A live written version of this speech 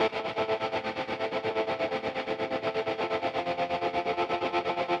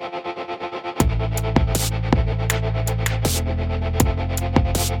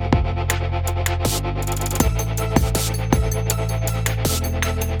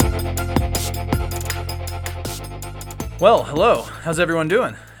Well, hello. How's everyone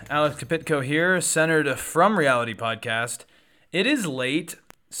doing? Alex Kapitko here, centered from Reality Podcast. It is late,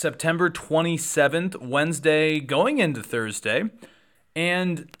 September 27th, Wednesday, going into Thursday,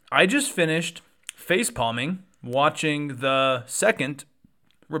 and I just finished facepalming watching the second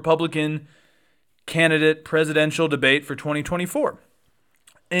Republican candidate presidential debate for 2024.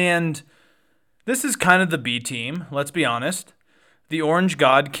 And this is kind of the B team, let's be honest. The Orange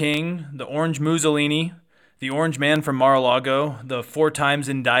God King, the Orange Mussolini, the Orange Man from Mar-a-Lago, the 4 times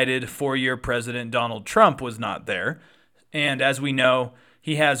indicted 4-year president Donald Trump was not there. And as we know,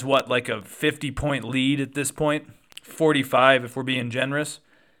 he has like a 50-point lead at this point, 45 if we're being generous.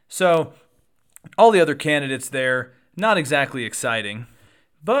 So all the other candidates there, not exactly exciting.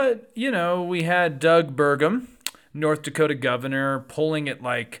 But, we had Doug Burgum, North Dakota governor, polling at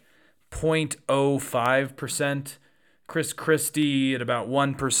like 0.05%, Chris Christie at about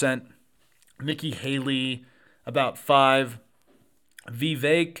 1%, Nikki Haley about 5%,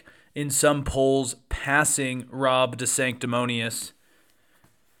 Vivek in some polls passing Rob DeSanctimonious,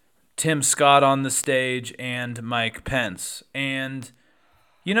 Tim Scott on the stage, and Mike Pence. And,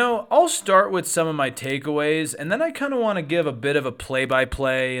 I'll start with some of my takeaways, and then I kind of want to give a bit of a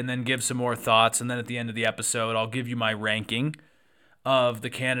play-by-play and then give some more thoughts, and then at the end of the episode, I'll give you my ranking of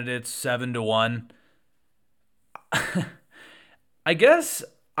the candidates 7-1. I guess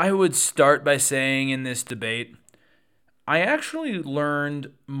I would start by saying in this debate, I actually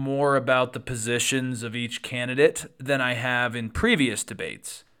learned more about the positions of each candidate than I have in previous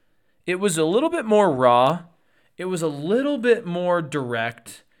debates. It was a little bit more raw, it was a little bit more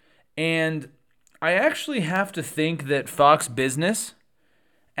direct, and I actually have to think that Fox Business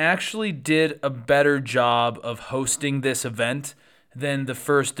actually did a better job of hosting this event than the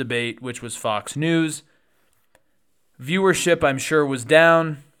first debate, which was Fox News. Viewership, I'm sure, was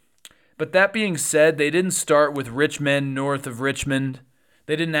down. But that being said, they didn't start with rich men north of Richmond.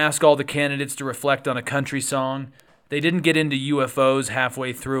 They didn't ask all the candidates to reflect on a country song. They didn't get into UFOs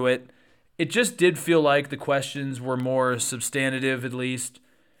halfway through it. It just did feel like the questions were more substantive, at least.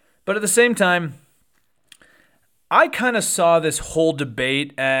 But at the same time, I kind of saw this whole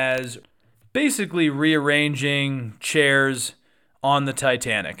debate as basically rearranging chairs on the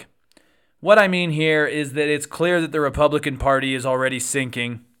Titanic. What I mean here is that it's clear that the Republican Party is already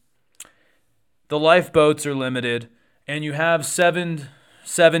sinking. The lifeboats are limited, and you have seven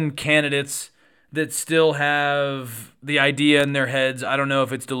candidates that still have the idea in their heads. I don't know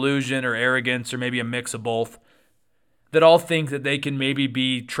if it's delusion or arrogance or maybe a mix of both, that all think that they can maybe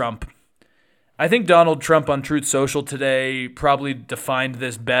be Trump. I think Donald Trump on Truth Social today probably defined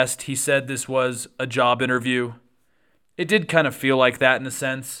this best. He said this was a job interview. It did kind of feel like that in a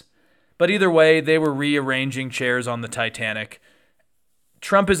sense. But either way, they were rearranging chairs on the Titanic.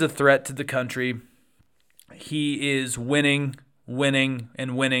 Trump is a threat to the country. He is winning,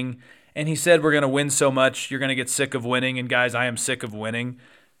 and he said we're going to win so much, you're going to get sick of winning. And guys, I am sick of winning.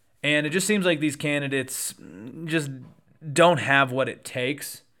 And it just seems like these candidates just don't have what it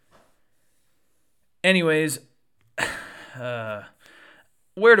takes. Anyways,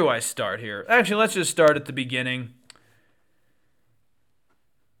 where do I start here? Actually, let's just start at the beginning.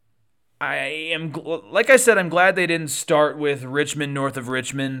 Like I said, I'm glad they didn't start with Richmond, north of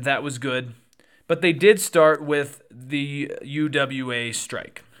Richmond. That was good. But they did start with the UWA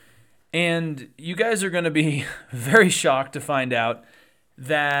strike. And you guys are going to be very shocked to find out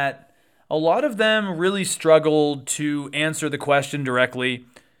that a lot of them really struggled to answer the question directly.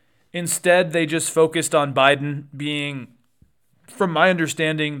 Instead, they just focused on Biden being, from my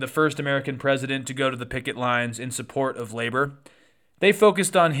understanding, the first American president to go to the picket lines in support of labor. They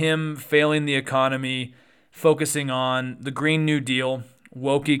focused on him failing the economy, focusing on the Green New Deal,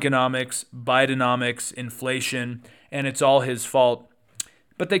 woke economics, Bidenomics, inflation, and it's all his fault.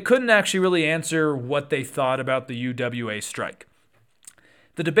 But they couldn't actually really answer what they thought about the UWA strike.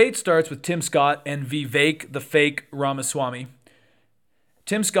 The debate starts with Tim Scott and Vivek, the fake Ramaswamy.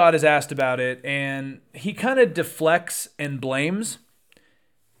 Tim Scott is asked about it, and he kind of deflects and blames.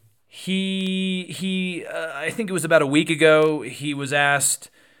 I think it was about a week ago, he was asked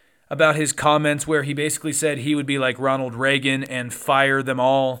about his comments where he basically said he would be like Ronald Reagan and fire them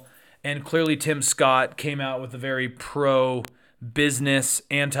all. And clearly Tim Scott came out with a very pro-business,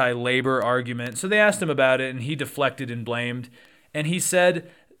 anti-labor argument. So they asked him about it, and he deflected and blamed. And he said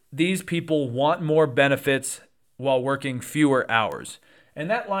these people want more benefits while working fewer hours. And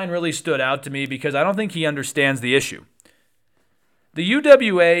that line really stood out to me because I don't think he understands the issue. The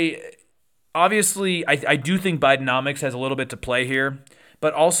UWA, obviously, I do think Bidenomics has a little bit to play here,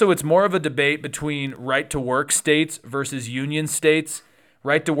 but also it's more of a debate between right-to-work states versus union states.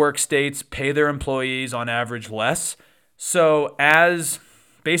 Right-to-work states pay their employees on average less, So as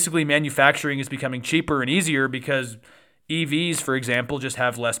basically manufacturing is becoming cheaper and easier because EVs, for example, just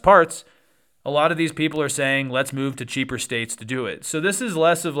have less parts, a lot of these people are saying, let's move to cheaper states to do it. So this is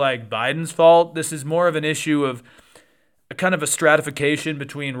less of like Biden's fault. This is more of an issue of a kind of a stratification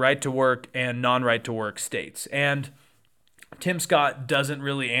between right to work and non-right to work states. And Tim Scott doesn't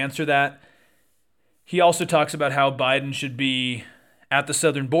really answer that. He also talks about how Biden should be at the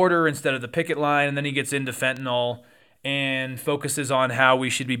southern border instead of the picket line, and then he gets into fentanyl and focuses on how we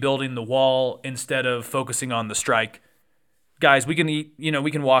should be building the wall instead of focusing on the strike. Guys, we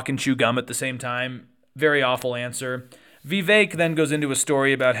can walk and chew gum at the same time. Very awful answer. Vivek then goes into a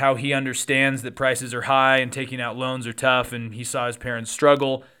story about how he understands that prices are high and taking out loans are tough, and he saw his parents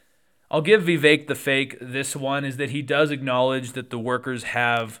struggle. I'll give Vivek the fake. This one is that he does acknowledge that the workers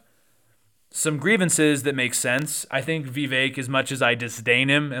have some grievances that make sense. I think Vivek, as much as I disdain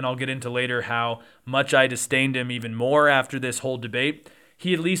him, and I'll get into later how much I disdained him even more after this whole debate,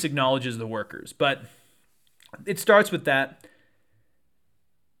 he at least acknowledges the workers. But it starts with that.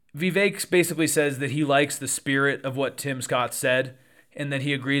 Vivek basically says that he likes the spirit of what Tim Scott said and that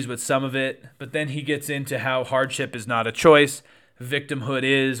he agrees with some of it, but then he gets into how hardship is not a choice, victimhood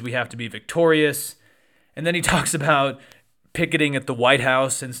is, we have to be victorious, and then he talks about picketing at the White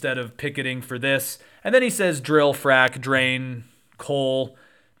House instead of picketing for this, and then he says drill, frack, drain, coal,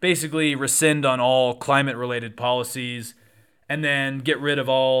 basically rescind on all climate-related policies, and then get rid of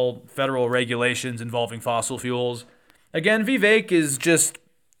all federal regulations involving fossil fuels. Again, Vivek is just,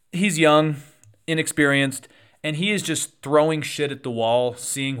 he's young, inexperienced, and he is just throwing shit at the wall,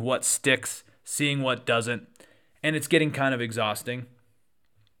 seeing what sticks, seeing what doesn't, and it's getting kind of exhausting.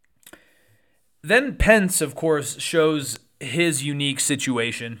 Then Pence, of course, shows his unique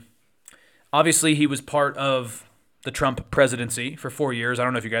situation. Obviously, he was part of the Trump presidency for 4 years. I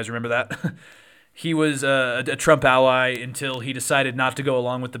don't know if you guys remember that. He was a Trump ally until he decided not to go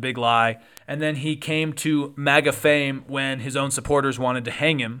along with the big lie. And then he came to MAGA fame when his own supporters wanted to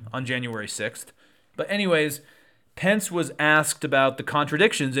hang him on January 6th. But anyways, Pence was asked about the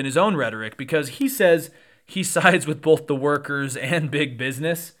contradictions in his own rhetoric because he says he sides with both the workers and big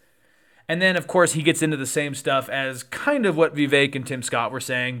business. And then, of course, he gets into the same stuff as kind of what Vivek and Tim Scott were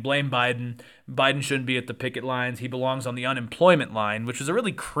saying. Blame Biden. Biden shouldn't be at the picket lines. He belongs on the unemployment line, which was a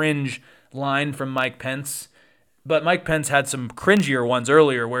really cringe line from Mike Pence. But Mike Pence had some cringier ones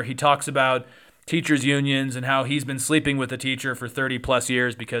earlier where he talks about teachers' unions and how he's been sleeping with a teacher for 30 plus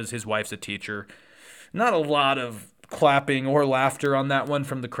years because his wife's a teacher. Not a lot of clapping or laughter on that one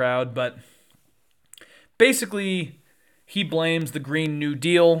from the crowd, but basically he blames the Green New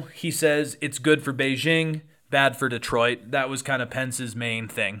Deal. He says it's good for Beijing, bad for Detroit. That was kind of Pence's main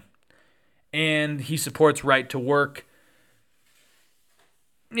thing. And he supports right to work.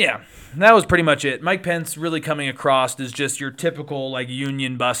 Yeah, that was pretty much it. Mike Pence really coming across as just your typical like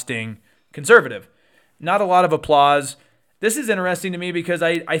union-busting conservative. Not a lot of applause. This is interesting to me because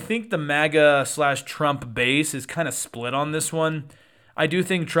I think the MAGA/Trump base is kind of split on this one. I do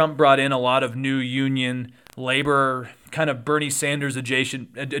think Trump brought in a lot of new union labor, kind of Bernie Sanders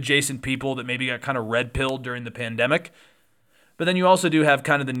adjacent people that maybe got kind of red-pilled during the pandemic. But then you also do have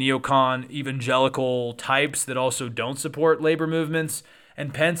kind of the neocon evangelical types that also don't support labor movements.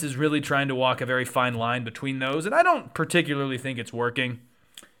 And Pence is really trying to walk a very fine line between those. And I don't particularly think it's working.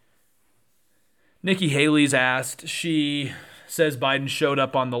 Nikki Haley's asked. She says Biden showed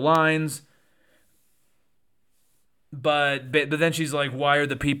up on the lines. But then she's like, why are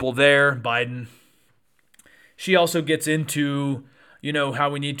the people there? Biden. She also gets into, how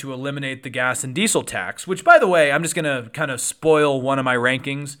we need to eliminate the gas and diesel tax, which, by the way, I'm just going to kind of spoil one of my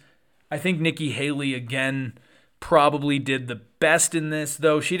rankings. I think Nikki Haley, again, probably did the best in this,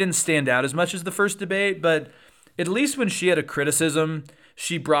 though she didn't stand out as much as the first debate, but at least when she had a criticism,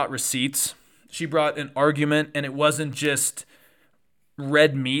 she brought receipts. She brought an argument, and it wasn't just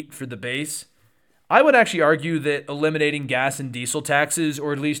red meat for the base. I would actually argue that eliminating gas and diesel taxes,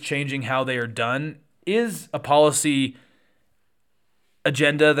 or at least changing how they are done, is a policy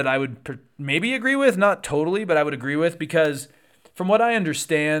agenda that I would maybe agree with, not totally, but I would agree with, because from what I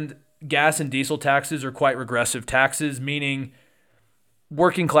understand, gas and diesel taxes are quite regressive taxes, meaning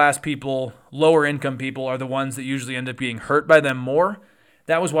working class people, lower income people are the ones that usually end up being hurt by them more.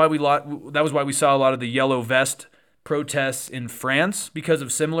 That was why we saw a lot of the yellow vest protests in France because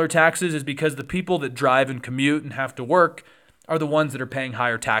of similar taxes, is because the people that drive and commute and have to work are the ones that are paying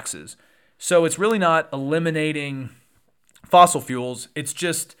higher taxes. So it's really not eliminating fossil fuels. It's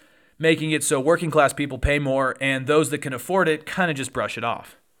just making it so working class people pay more and those that can afford it kind of just brush it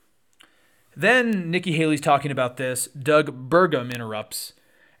off. Then Nikki Haley's talking about this. Doug Burgum interrupts.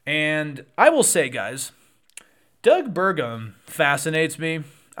 And I will say, guys, Doug Burgum fascinates me.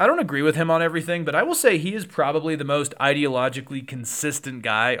 I don't agree with him on everything, but I will say he is probably the most ideologically consistent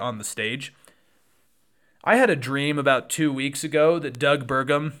guy on the stage. I had a dream about 2 weeks ago that Doug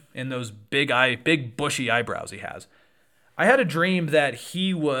Burgum, and those big bushy eyebrows he has, I had a dream that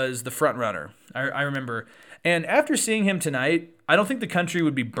he was the front runner. I remember. And after seeing him tonight, I don't think the country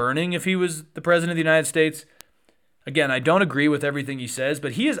would be burning if he was the president of the United States. Again, I don't agree with everything he says,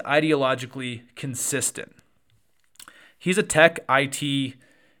 but he is ideologically consistent. He's a tech IT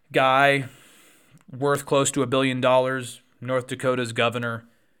guy worth close to $1 billion, North Dakota's governor.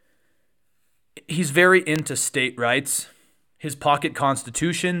 He's very into state rights. His pocket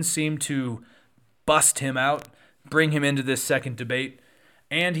constitution seemed to bust him out, bring him into this second debate.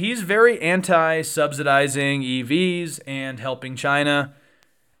 And he's very anti-subsidizing EVs and helping China.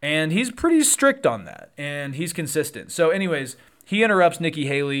 And he's pretty strict on that. And he's consistent. So anyways, he interrupts Nikki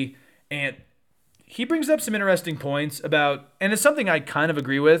Haley. And he brings up some interesting points about, and it's something I kind of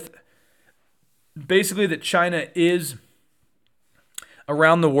agree with, basically that China is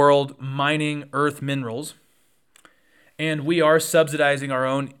around the world mining earth minerals. And we are subsidizing our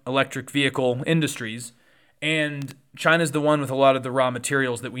own electric vehicle industries. And China's the one with a lot of the raw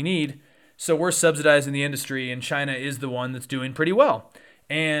materials that we need. So we're subsidizing the industry, and China is the one that's doing pretty well.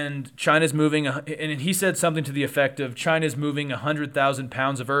 And China's moving, and he said something to the effect of China's moving 100,000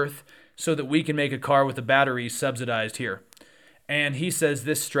 pounds of earth so that we can make a car with a battery subsidized here. And he says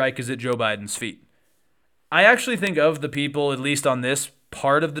this strike is at Joe Biden's feet. I actually think of the people, at least on this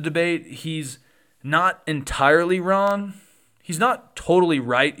part of the debate, he's not entirely wrong. He's not totally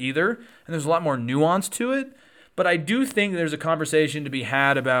right either, and there's a lot more nuance to it. But I do think there's a conversation to be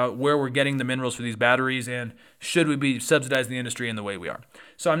had about where we're getting the minerals for these batteries and should we be subsidizing the industry in the way we are.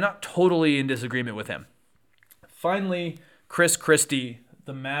 So I'm not totally in disagreement with him. Finally, Chris Christie,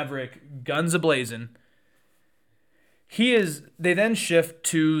 the Maverick, guns ablazing. They then shift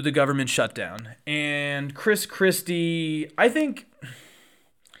to the government shutdown. And Chris Christie, I think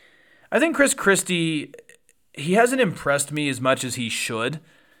Chris Christie, he hasn't impressed me as much as he should,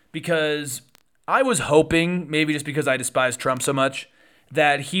 because I was hoping, maybe just because I despise Trump so much,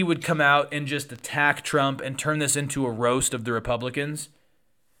 that he would come out and just attack Trump and turn this into a roast of the Republicans.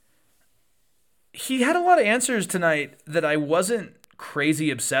 He had a lot of answers tonight that I wasn't crazy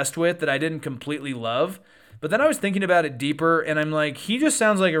obsessed with, that I didn't completely love. But then I was thinking about it deeper, and I'm like, he just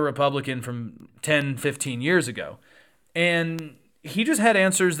sounds like a Republican from 10, 15 years ago. And he just had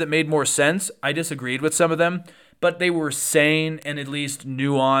answers that made more sense. I disagreed with some of them, but they were sane and at least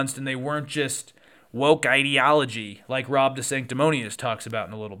nuanced, and they weren't just woke ideology like Rob DeSanctimonious talks about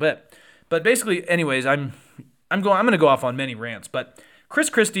in a little bit. But basically, anyways, I'm going to go off on many rants, but Chris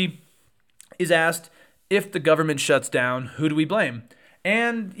Christie is asked, if the government shuts down, who do we blame?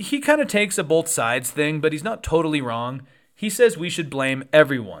 And he kind of takes a both sides thing, but he's not totally wrong. He says we should blame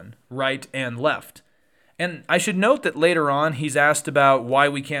everyone, right and left. And I should note that later on, he's asked about why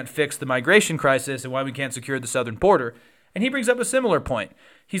we can't fix the migration crisis and why we can't secure the southern border. And he brings up a similar point.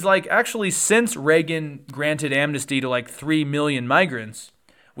 He's like, actually, since Reagan granted amnesty to like 3 million migrants,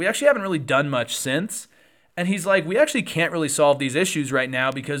 we actually haven't really done much since. And he's like, we actually can't really solve these issues right now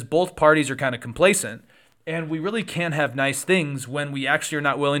because both parties are kind of complacent. And we really can't have nice things when we actually are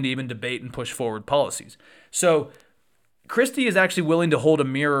not willing to even debate and push forward policies. So Christie is actually willing to hold a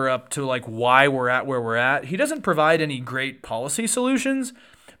mirror up to like why we're at where we're at. He doesn't provide any great policy solutions,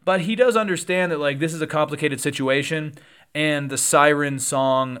 but he does understand that like this is a complicated situation and the Siren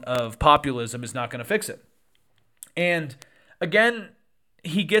song of populism is not going to fix it. And again,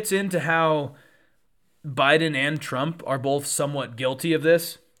 he gets into how Biden and Trump are both somewhat guilty of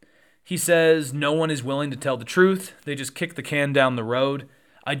this. He says no one is willing to tell the truth. They just kick the can down the road.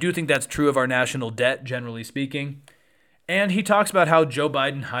 I do think that's true of our national debt, generally speaking. And he talks about how Joe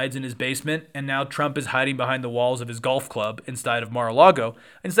Biden hides in his basement, and now Trump is hiding behind the walls of his golf club inside of Mar-a-Lago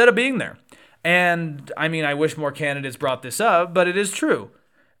instead of being there. And, I mean, I wish more candidates brought this up, but it is true.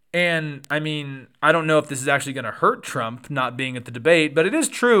 And, I mean, I don't know if this is actually going to hurt Trump not being at the debate, but it is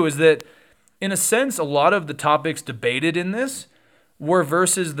true is that, in a sense, a lot of the topics debated in this were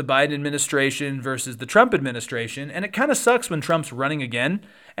versus the Biden administration versus the Trump administration. And it kind of sucks when Trump's running again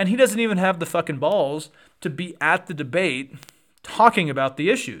and he doesn't even have the fucking balls to be at the debate talking about the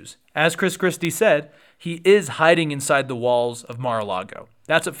issues. As Chris Christie said, he is hiding inside the walls of Mar-a-Lago.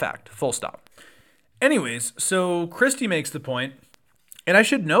 That's a fact. Full stop. Anyways, so Christie makes the point, and I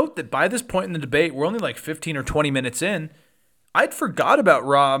should note that by this point in the debate, we're only like 15 or 20 minutes in. I'd forgot about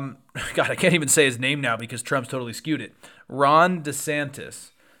God, I can't even say his name now because Trump's totally skewed it. Ron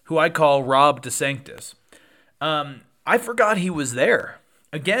DeSantis, who I call Rob DeSanctis. I forgot he was there.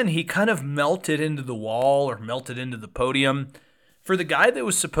 again, he kind of melted into the wall or melted into the podium. For the guy that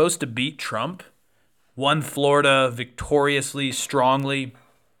was supposed to beat Trump, won Florida victoriously, strongly,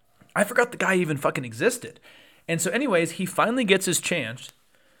 I forgot the guy even fucking existed. And so anyways, he finally gets his chance.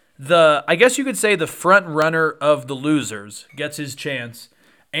 I guess you could say the front runner of the losers gets his chance.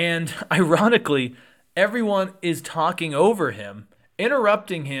 And ironically, everyone is talking over him,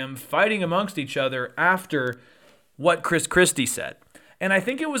 interrupting him, fighting amongst each other after what Chris Christie said. And I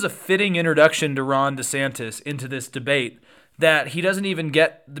think it was a fitting introduction to Ron DeSantis into this debate that he doesn't even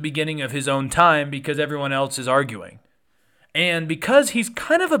get the beginning of his own time because everyone else is arguing. And because he's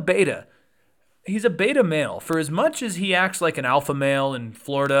kind of a beta, he's a beta male. For as much as he acts like an alpha male in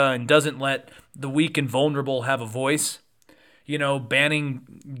Florida and doesn't let the weak and vulnerable have a voice,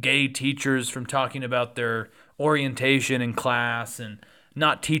 banning gay teachers from talking about their orientation in class and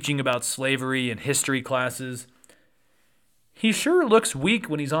not teaching about slavery in history classes, he sure looks weak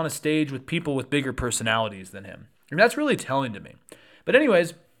when he's on a stage with people with bigger personalities than him. And that's really telling to me. But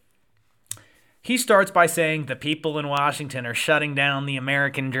anyways, he starts by saying the people in Washington are shutting down the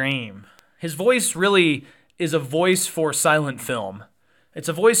American dream. His voice really is a voice for silent film. It's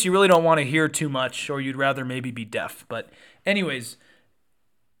a voice you really don't want to hear too much, or you'd rather maybe be deaf. But anyways,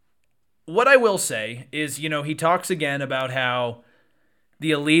 what I will say is, he talks again about how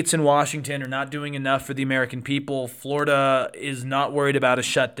the elites in Washington are not doing enough for the American people. Florida is not worried about a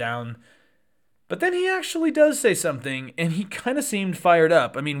shutdown. But then he actually does say something, and he kind of seemed fired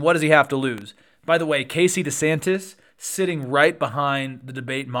up. I mean, what does he have to lose? By the way, Casey DeSantis sitting right behind the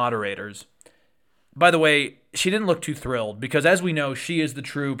debate moderators. By the way, she didn't look too thrilled because, as we know, she is the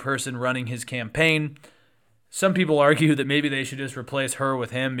true person running his campaign. Some people argue that maybe they should just replace her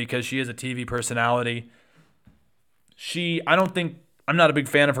with him because she is a TV personality. I'm not a big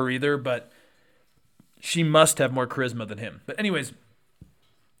fan of her either, but she must have more charisma than him. But anyways,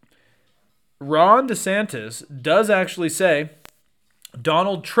 Ron DeSantis does actually say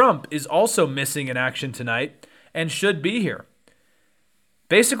Donald Trump is also missing in action tonight and should be here.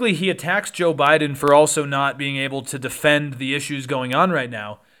 Basically, he attacks Joe Biden for also not being able to defend the issues going on right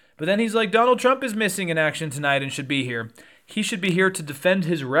now. But then he's like, Donald Trump is missing in action tonight and should be here. He should be here to defend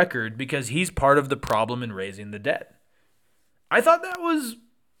his record because he's part of the problem in raising the debt. I thought that was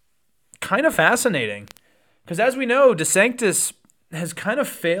kind of fascinating because, as we know, DeSantis has kind of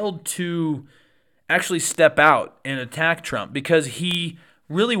failed to actually step out and attack Trump because he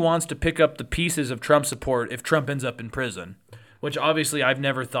really wants to pick up the pieces of Trump support if Trump ends up in prison, which obviously I've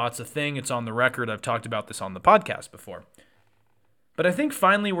never thought's a thing. It's on the record. I've talked about this on the podcast before. But I think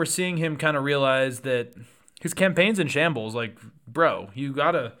finally we're seeing him kind of realize that his campaign's in shambles. Like, bro, you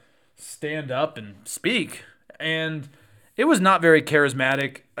got to stand up and speak. And it was not very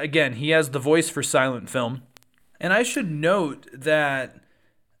charismatic. Again, he has the voice for silent film. And I should note that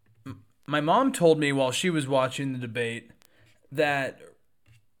my mom told me while she was watching the debate that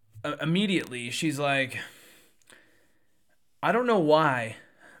immediately she's like, I don't know why,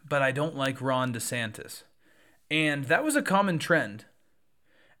 but I don't like Ron DeSantis. And that was a common trend.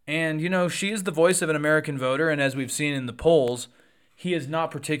 And, she is the voice of an American voter, and as we've seen in the polls, he has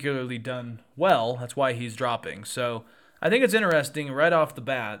not particularly done well. That's why he's dropping. So I think it's interesting right off the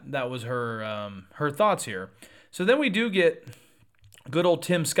bat. That was her thoughts here. So then we do get good old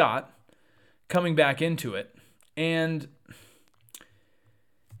Tim Scott coming back into it. And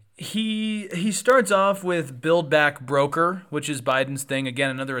he starts off with Build Back Broker, which is Biden's thing. Again,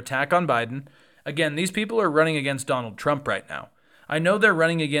 another attack on Biden. Again, these people are running against Donald Trump right now. I know they're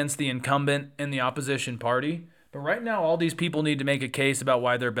running against the incumbent in the opposition party, but right now all these people need to make a case about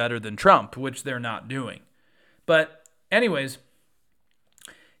why they're better than Trump, which they're not doing. But anyways,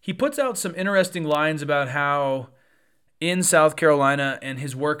 he puts out some interesting lines about how in South Carolina and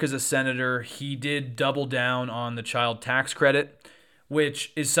his work as a senator, he did double down on the child tax credit,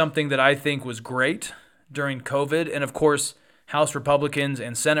 which is something that I think was great during COVID. And of course, House Republicans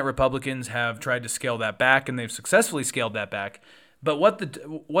and Senate Republicans have tried to scale that back, and they've successfully scaled that back. But what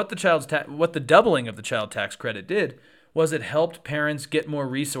the doubling of the child tax credit did was it helped parents get more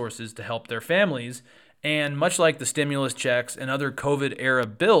resources to help their families. And much like the stimulus checks and other COVID-era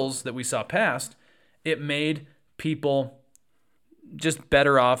bills that we saw passed, it made people just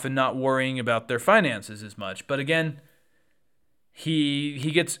better off and not worrying about their finances as much. But again,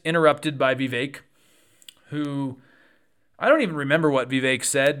 he gets interrupted by Vivek, who I don't even remember what Vivek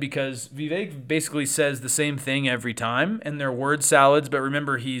said because Vivek basically says the same thing every time, and they're word salads. But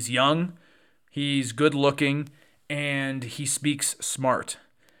remember, he's young, he's good looking, and he speaks smart.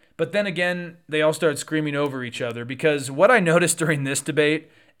 But then again, they all start screaming over each other because what I noticed during this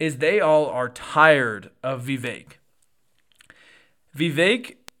debate is they all are tired of Vivek.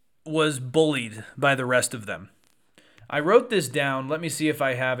 Vivek was bullied by the rest of them. I wrote this down. Let me see if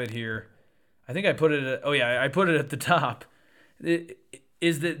I have it here. I think I put it at, oh yeah, I put it at the top. It,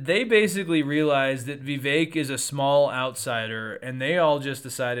 is that they basically realized that Vivek is a small outsider and they all just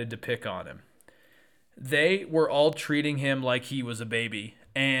decided to pick on him. They were all treating him like he was a baby.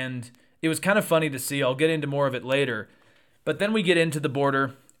 And it was kind of funny to see. I'll get into more of it later. But then we get into the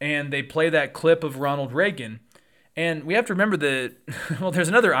border and they play that clip of Ronald Reagan. And we have to remember that, well, there's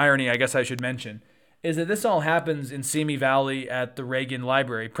another irony I guess I should mention, is that this all happens in Simi Valley at the Reagan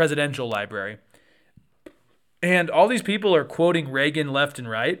Library, Presidential Library. And all these people are quoting Reagan left and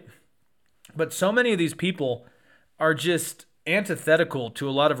right. But so many of these people are just antithetical to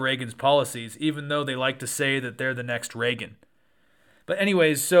a lot of Reagan's policies, even though they like to say that they're the next Reagan. But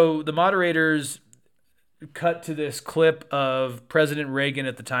anyways, so the moderators cut to this clip of President Reagan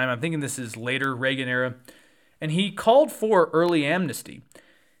at the time. I'm thinking this is later Reagan era. And he called for early amnesty.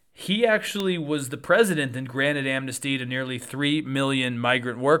 He actually was the president and granted amnesty to nearly 3 million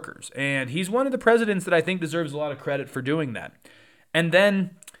migrant workers. And he's one of the presidents that I think deserves a lot of credit for doing that. And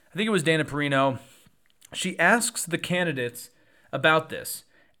then, I think it was Dana Perino, she asks the candidates about this.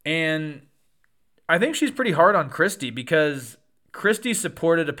 And I think she's pretty hard on Christie because Christie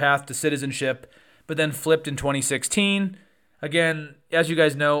supported a path to citizenship, but then flipped in 2016. Again, as you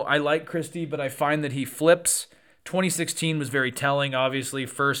guys know, I like Christie, but I find that he flips. 2016 was very telling, obviously.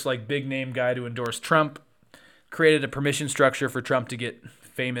 First, big name guy to endorse Trump. Created a permission structure for Trump to get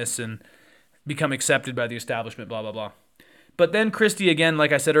famous and become accepted by the establishment, blah, blah, blah. But then Christie, again,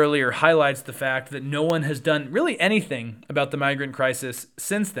 like I said earlier, highlights the fact that no one has done really anything about the migrant crisis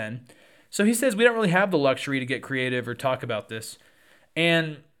since then. So he says we don't really have the luxury to get creative or talk about this.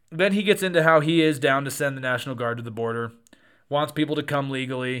 And then he gets into how he is down to send the National Guard to the border, wants people to come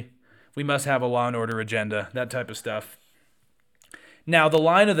legally. We must have a law and order agenda, that type of stuff. Now, the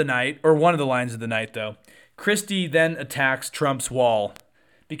line of the night, or one of the lines of the night, though, Christie then attacks Trump's wall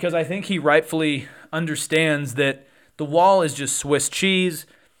because I think he rightfully understands that the wall is just Swiss cheese.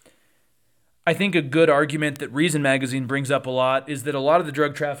 I think a good argument that Reason Magazine brings up a lot is that a lot of the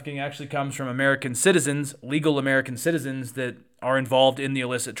drug trafficking actually comes from American citizens, legal American citizens that are involved in the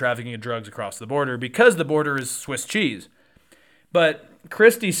illicit trafficking of drugs across the border because the border is Swiss cheese. But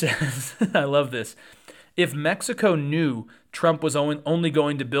Christie says, I love this, if Mexico knew Trump was only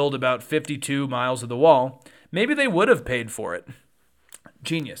going to build about 52 miles of the wall, maybe they would have paid for it.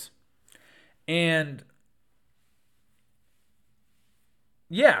 Genius. And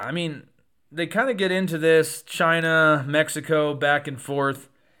yeah, I mean, they kind of get into this China, Mexico, back and forth.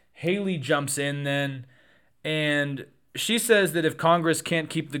 Haley jumps in then, and she says that if Congress can't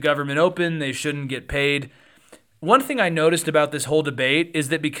keep the government open, they shouldn't get paid. One thing I noticed about this whole debate is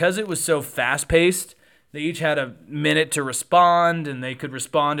that because it was so fast-paced, they each had a minute to respond, and they could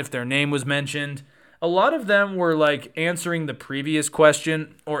respond if their name was mentioned. A lot of them were answering the previous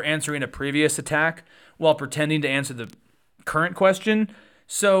question or answering a previous attack while pretending to answer the current question.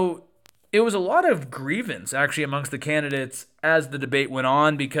 So it was a lot of grievance actually amongst the candidates as the debate went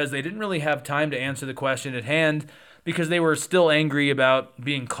on because they didn't really have time to answer the question at hand because they were still angry about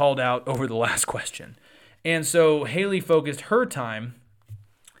being called out over the last question. And so Haley focused her time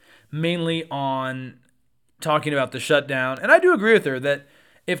mainly on talking about the shutdown. And I do agree with her that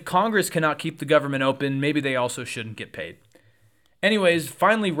if Congress cannot keep the government open, maybe they also shouldn't get paid. Anyways,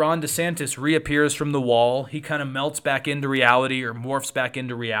 finally Ron DeSantis reappears from the wall. He kind of melts back into reality or morphs back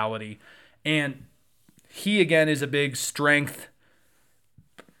into reality. And he, again, is a big strength.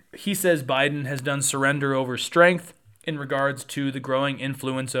 He says Biden has done surrender over strength in regards to the growing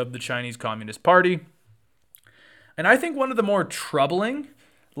influence of the Chinese Communist Party. And I think one of the more troubling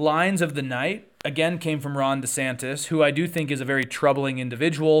lines of the night, again, came from Ron DeSantis, who I do think is a very troubling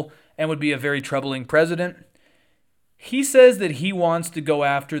individual and would be a very troubling president. He says that he wants to go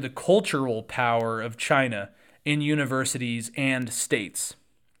after the cultural power of China in universities and states.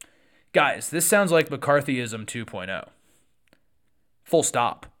 Guys, this sounds like McCarthyism 2.0. Full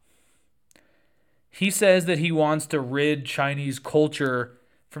stop. He says that he wants to rid Chinese culture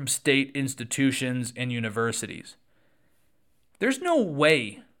from state institutions and universities. There's no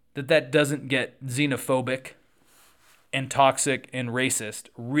way that that doesn't get xenophobic and toxic and racist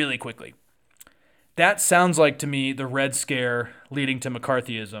really quickly. That sounds like, to me, the Red Scare leading to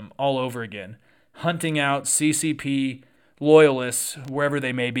McCarthyism all over again. Hunting out CCP loyalists wherever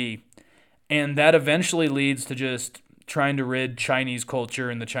they may be. And that eventually leads to just trying to rid Chinese culture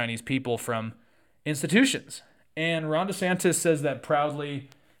and the Chinese people from institutions. And Ron DeSantis says that proudly.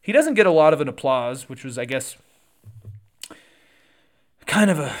 He doesn't get a lot of an applause, which was, I guess, kind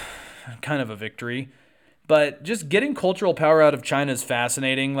of a victory. But just getting cultural power out of China is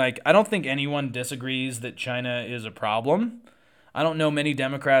fascinating. Like, I don't think anyone disagrees that China is a problem. I don't know many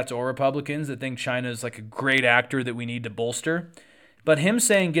Democrats or Republicans that think China is like a great actor that we need to bolster. But him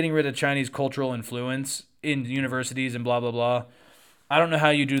saying getting rid of Chinese cultural influence in universities and blah, blah, blah, I don't know how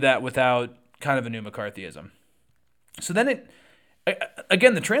you do that without kind of a new McCarthyism. So then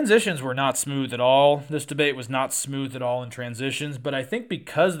again, the transitions were not smooth at all. This debate was not smooth at all in transitions, but I think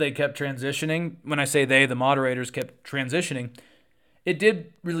because they kept transitioning, when I say they, the moderators kept transitioning, it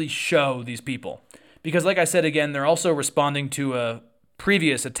did really show these people. Because like I said, again, they're also responding to a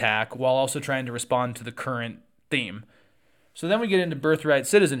previous attack while also trying to respond to the current theme. So then we get into birthright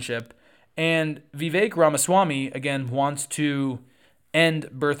citizenship, and Vivek Ramaswamy, again, wants to end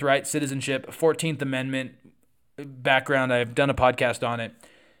birthright citizenship, 14th Amendment background. I've done a podcast on it.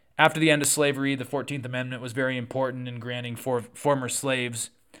 After the end of slavery, the 14th Amendment was very important in granting former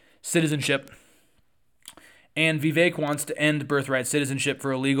slaves citizenship. And Vivek wants to end birthright citizenship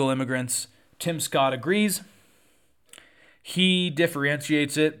for illegal immigrants. Tim Scott agrees. He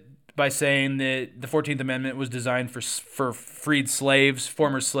differentiates it by saying that the 14th Amendment was designed for freed slaves,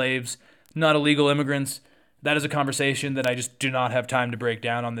 former slaves, not illegal immigrants. That is a conversation that I just do not have time to break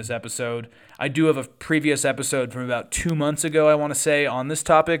down on this episode. I do have a previous episode from about 2 months ago, I want to say, on this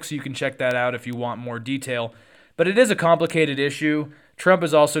topic, so you can check that out if you want more detail. But it is a complicated issue. Trump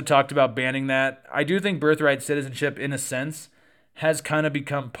has also talked about banning that. I do think birthright citizenship, in a sense, has kind of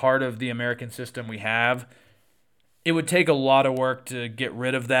become part of the American system we have. It would take a lot of work to get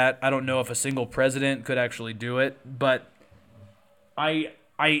rid of that. I don't know if a single president could actually do it, but I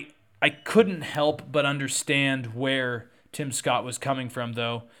couldn't help but understand where Tim Scott was coming from,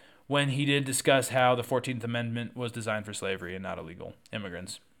 though, when he did discuss how the 14th Amendment was designed for slavery and not illegal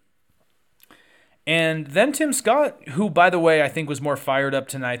immigrants. And then Tim Scott, who, by the way, I think was more fired up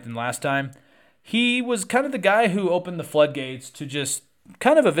tonight than last time, he was kind of the guy who opened the floodgates to just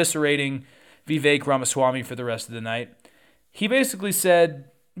kind of eviscerating Vivek Ramaswamy for the rest of the night. He basically said,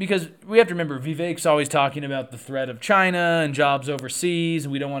 because we have to remember, Vivek's always talking about the threat of China and jobs overseas,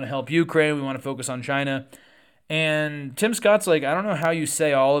 and we don't want to help Ukraine, we want to focus on China. And Tim Scott's like, I don't know how you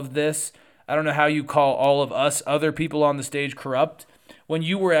say all of this. I don't know how you call all of us other people on the stage corrupt. When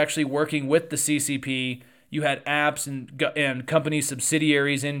you were actually working with the CCP, you had apps and company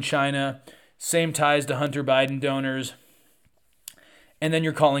subsidiaries in China, same ties to Hunter Biden donors, and then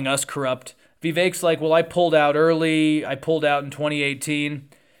you're calling us corrupt. Vivek's like, well, I pulled out early. I pulled out in 2018.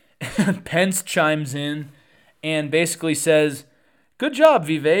 Pence chimes in and basically says, good job,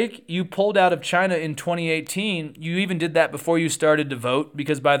 Vivek. You pulled out of China in 2018. You even did that before you started to vote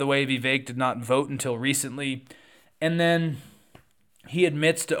because, by the way, Vivek did not vote until recently. And then he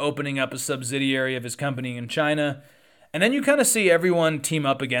admits to opening up a subsidiary of his company in China. And then you kind of see everyone team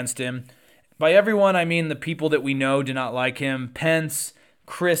up against him. By everyone, I mean the people that we know do not like him. Pence,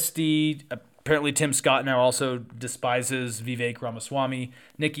 Christie, apparently Tim Scott now also despises Vivek Ramaswamy,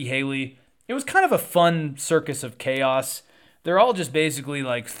 Nikki Haley. It was kind of a fun circus of chaos. They're all just basically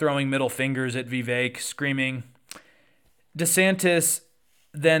like throwing middle fingers at Vivek, screaming. DeSantis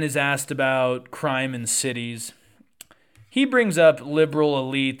then is asked about crime in cities. He brings up liberal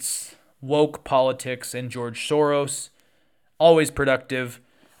elites, woke politics, and George Soros. Always productive.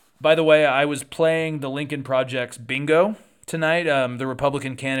 By the way, I was playing the Lincoln Project's bingo tonight, the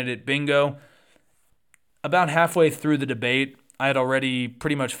Republican candidate bingo. About halfway through the debate, I had already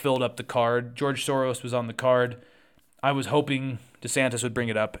pretty much filled up the card. George Soros was on the card. I was hoping DeSantis would bring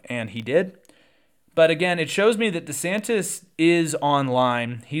it up, and he did. But again, it shows me that DeSantis is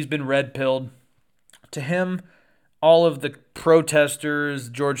online. He's been red-pilled. To him, all of the protesters,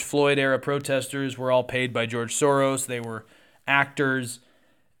 George Floyd-era protesters, were all paid by George Soros. They were actors.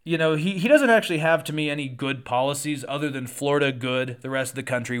 You know, he doesn't actually have, to me, any good policies other than Florida good, the rest of the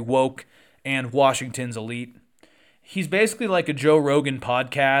country woke, and Washington's elite. He's basically like a Joe Rogan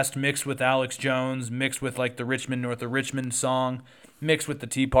podcast mixed with Alex Jones, mixed with like the Richmond North of Richmond song, mixed with the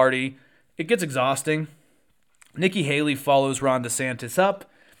Tea Party. It gets exhausting. Nikki Haley follows Ron DeSantis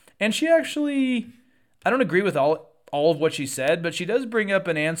up, and she actually, I don't agree with all of what she said, but she does bring up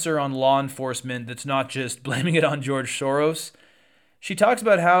an answer on law enforcement that's not just blaming it on George Soros. She talks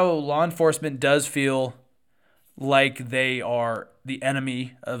about how law enforcement does feel like they are the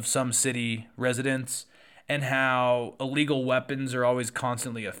enemy of some city residents and how illegal weapons are always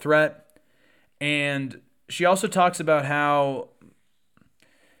constantly a threat. And she also talks about how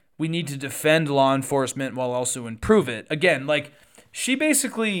we need to defend law enforcement while also improve it. Again, like she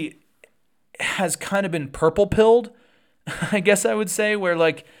basically has kind of been purple-pilled, I guess I would say, where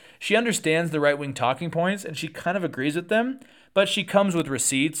like she understands the right-wing talking points and she kind of agrees with them, but she comes with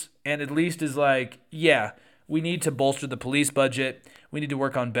receipts. and at least is like, yeah, we need to bolster the police budget. We need to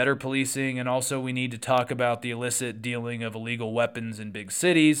work on better policing, and also we need to talk about the illicit dealing of illegal weapons in big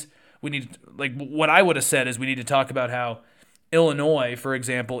cities. We need, like, what I would have said is we need to talk about how Illinois, for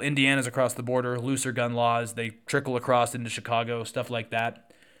example, Indiana's across the border, looser gun laws, they trickle across into Chicago, stuff like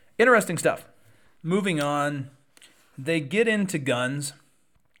that. Interesting stuff. Moving on, they get into guns,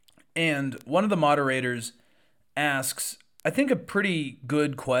 and one of the moderators asks, I think, a pretty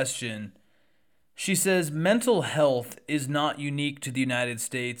good question. She says, mental health is not unique to the United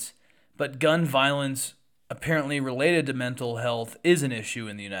States, but gun violence apparently related to mental health is an issue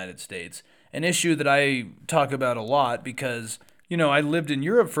in the United States. An issue that I talk about a lot because, I lived in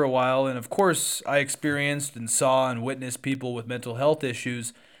Europe for a while, and of course I experienced and saw and witnessed people with mental health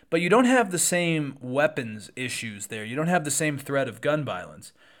issues, but you don't have the same weapons issues there. You don't have the same threat of gun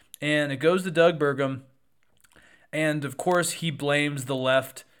violence. And it goes to Doug Burgum, and of course he blames the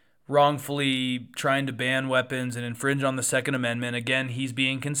left wrongfully trying to ban weapons and infringe on the Second Amendment. Again, he's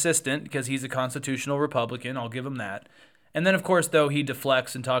being consistent because he's a constitutional Republican. I'll give him that. And then, of course, though, he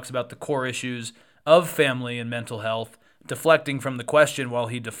deflects and talks about the core issues of family and mental health, deflecting from the question while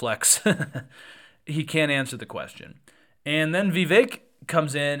he deflects. He can't answer the question. And then Vivek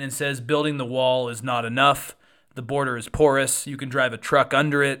comes in and says building the wall is not enough. The border is porous. You can drive a truck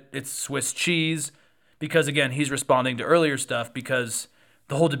under it. It's Swiss cheese. Because, again, he's responding to earlier stuff because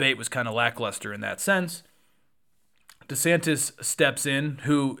the whole debate was kind of lackluster in that sense. DeSantis steps in,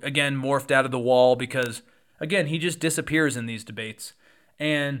 who, again, morphed out of the wall because, again, he just disappears in these debates.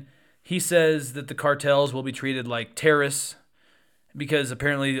 And he says that the cartels will be treated like terrorists because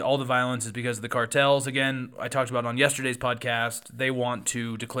apparently all the violence is because of the cartels. Again, I talked about on yesterday's podcast, they want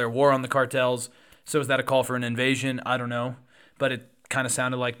to declare war on the cartels. So is that a call for an invasion? I don't know. But it kind of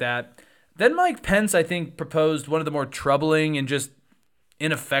sounded like that. Then Mike Pence, I think, proposed one of the more troubling and just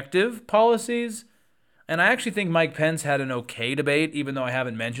ineffective policies. And I actually think Mike Pence had an okay debate, even though I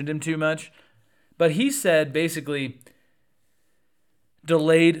haven't mentioned him too much. But he said, basically,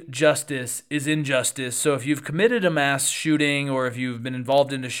 delayed justice is injustice. So if you've committed a mass shooting or if you've been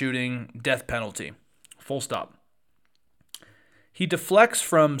involved in a shooting, death penalty. Full stop. He deflects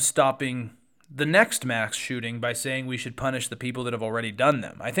from stopping the next mass shooting by saying we should punish the people that have already done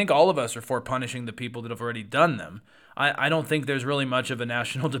them. I think all of us are for punishing the people that have already done them. I don't think there's really much of a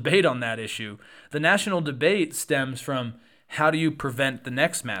national debate on that issue. The national debate stems from how do you prevent the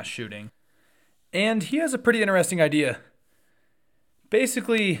next mass shooting? And he has a pretty interesting idea.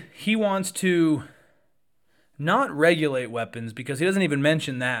 Basically, he wants to not regulate weapons because he doesn't even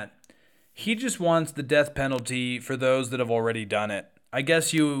mention that. He just wants the death penalty for those that have already done it. I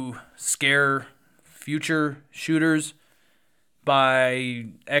guess you scare future shooters by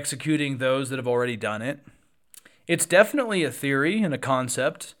executing those that have already done it. It's definitely a theory and a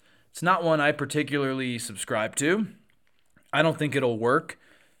concept. It's not one I particularly subscribe to. I don't think it'll work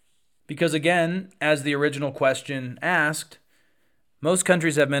because, again, as the original question asked, most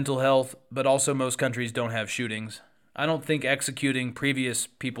countries have mental health, but also most countries don't have shootings. I don't think executing previous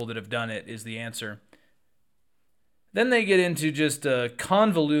people that have done it is the answer. Then they get into just a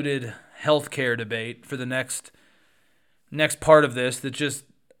convoluted healthcare debate for the next part of this that just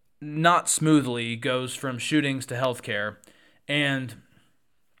not smoothly goes from shootings to healthcare. And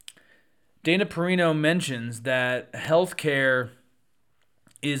Dana Perino mentions that healthcare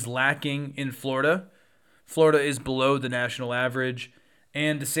is lacking in Florida. Florida is below the national average.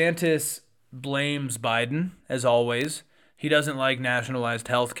 And DeSantis blames Biden, as always. He doesn't like nationalized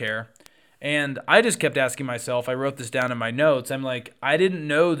healthcare. And I just kept asking myself, I wrote this down in my notes, I'm like, I didn't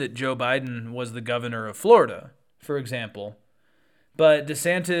know that Joe Biden was the governor of Florida, for example. But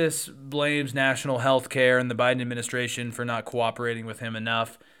DeSantis blames national health care and the Biden administration for not cooperating with him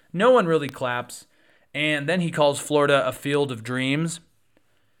enough. No one really claps. And then he calls Florida a field of dreams.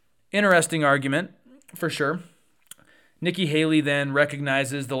 Interesting argument, for sure. Nikki Haley then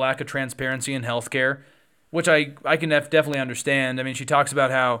recognizes the lack of transparency in healthcare, which I can definitely understand. I mean, she talks about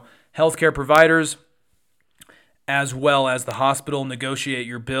how healthcare providers, as well as the hospital, negotiate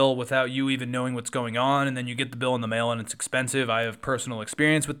your bill without you even knowing what's going on, and then you get the bill in the mail and it's expensive. I have personal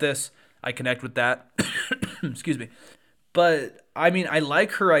experience with this. I connect with that. Excuse me. But, I mean, I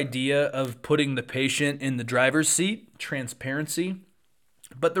like her idea of putting the patient in the driver's seat, transparency.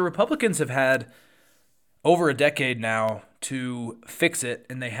 But the Republicans have had over a decade now to fix it,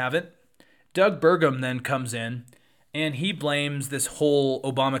 and they haven't. Doug Burgum then comes in, and he blames this whole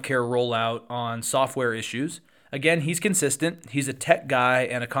Obamacare rollout on software issues. Again, he's consistent. He's a tech guy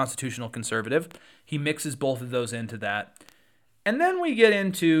and a constitutional conservative. He mixes both of those into that. And then we get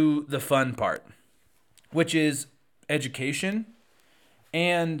into the fun part, which is education.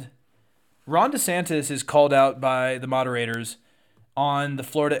 And Ron DeSantis is called out by the moderators on the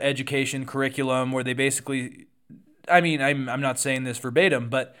Florida education curriculum, where they basically, I mean, I'm not saying this verbatim,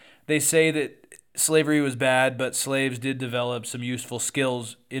 but they say that slavery was bad, but slaves did develop some useful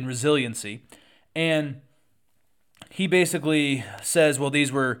skills in resiliency. And he basically says, well,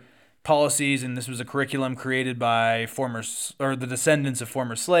 these were policies and this was a curriculum created by or the descendants of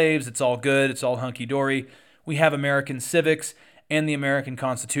former slaves. It's all good. It's all hunky dory. We have American civics and the American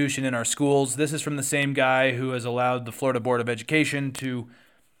Constitution in our schools. This is from the same guy who has allowed the Florida Board of Education to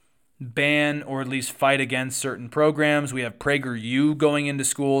ban or at least fight against certain programs. We have PragerU going into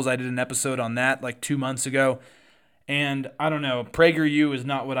schools. I did an episode on that like 2 months ago. And I don't know, PragerU is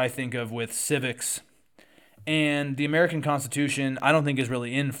not what I think of with civics. And the American Constitution, I don't think is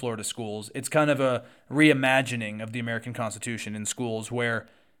really in Florida schools. It's kind of a reimagining of the American Constitution in schools where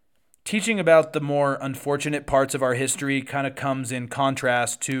teaching about the more unfortunate parts of our history kind of comes in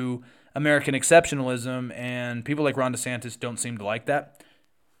contrast to American exceptionalism, and people like Ron DeSantis don't seem to like that.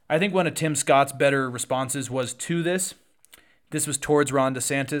 I think one of Tim Scott's better responses was to this. This was towards Ron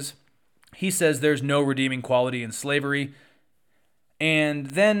DeSantis. He says there's no redeeming quality in slavery. And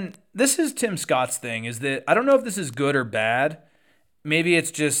then this is Tim Scott's thing, is that I don't know if this is good or bad. Maybe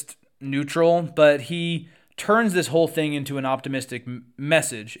it's just neutral, but he turns this whole thing into an optimistic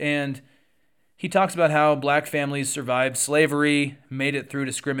message. And he talks about how black families survived slavery, made it through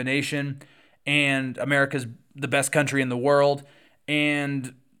discrimination, and America's the best country in the world.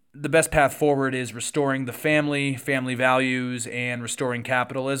 And the best path forward is restoring the family values, and restoring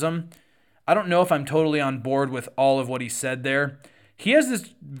capitalism. I don't know if I'm totally on board with all of what he said there. He has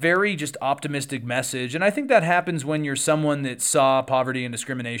this very just optimistic message, and I think that happens when you're someone that saw poverty and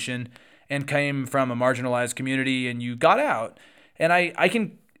discrimination and came from a marginalized community and you got out. And I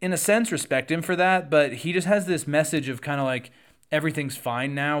can, in a sense, respect him for that, but he just has this message of kind of like everything's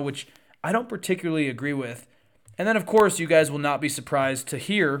fine now, which I don't particularly agree with. And then, of course, you guys will not be surprised to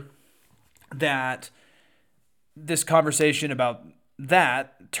hear that this conversation about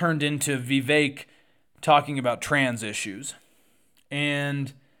that turned into Vivek talking about trans issues.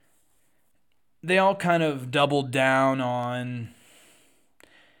 And they all kind of doubled down on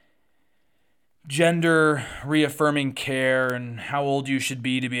gender reaffirming care and how old you should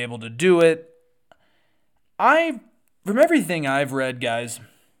be to be able to do it. From everything I've read, guys,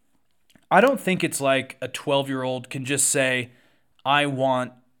 I don't think it's like a 12-year-old can just say, I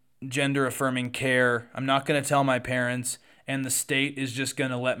want gender affirming care. I'm not going to tell my parents, and the state is just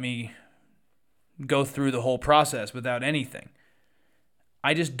going to let me go through the whole process without anything.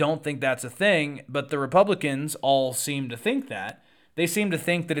 I just don't think that's a thing, but the Republicans all seem to think that. They seem to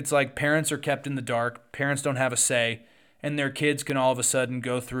think that it's like parents are kept in the dark, parents don't have a say, and their kids can all of a sudden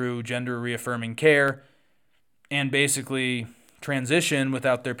go through gender reaffirming care and basically transition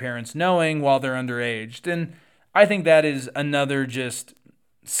without their parents knowing while they're underage. And I think that is another just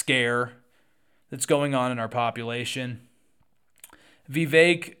scare that's going on in our population.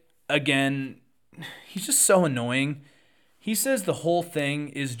 Vivek, again, he's just so annoying. He says the whole thing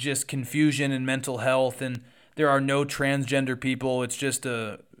is just confusion and mental health, and there are no transgender people. It's just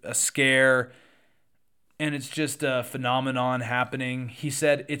a scare, and it's just a phenomenon happening. He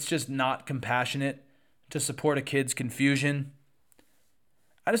said it's just not compassionate to support a kid's confusion.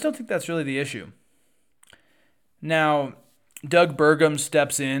 I just don't think that's really the issue. Now, Doug Burgum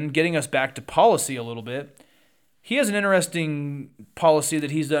steps in, getting us back to policy a little bit. He has an interesting policy that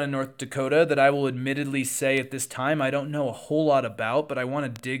he's done in North Dakota that I will admittedly say at this time I don't know a whole lot about, but I want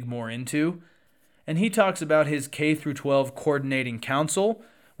to dig more into. And he talks about his K through 12 coordinating council,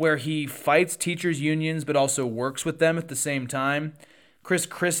 where he fights teachers' unions but also works with them at the same time. Chris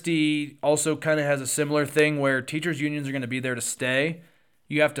Christie also kind of has a similar thing where teachers' unions are going to be there to stay.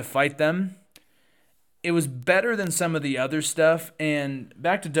 You have to fight them. It was better than some of the other stuff. And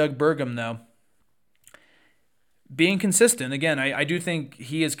back to Doug Burgum, though. Being consistent, again, I do think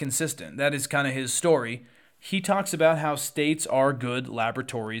he is consistent. That is kind of his story. He talks about how states are good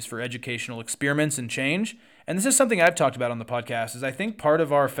laboratories for educational experiments and change. And this is something I've talked about on the podcast, is I think part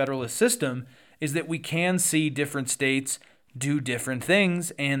of our federalist system is that we can see different states do different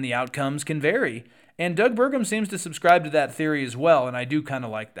things and the outcomes can vary. And Doug Burgum seems to subscribe to that theory as well, and I do kind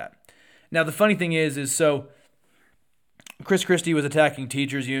of like that. Now, the funny thing is so Chris Christie was attacking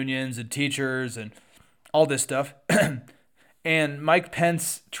teachers' unions and teachers and all this stuff. And Mike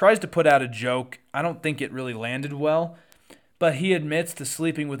Pence tries to put out a joke. I don't think it really landed well, but he admits to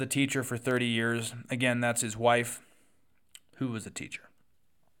sleeping with a teacher for 30 years. Again, that's his wife, who was a teacher.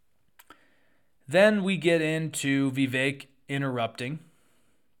 Then we get into Vivek interrupting.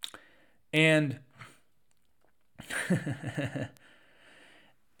 And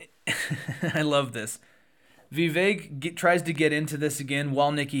I love this. Vivek tries to get into this again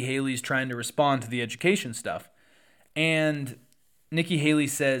while Nikki Haley's trying to respond to the education stuff. And Nikki Haley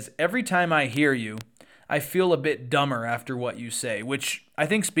says, "Every time I hear you, I feel a bit dumber after what you say," which I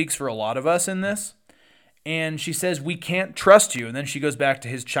think speaks for a lot of us in this. And she says, "We can't trust you." And then she goes back to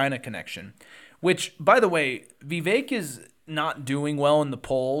his China connection, which, by the way, Vivek is not doing well in the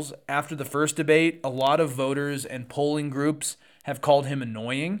polls. After the first debate, a lot of voters and polling groups have called him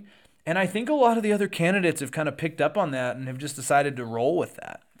annoying. And I think a lot of the other candidates have kind of picked up on that and have just decided to roll with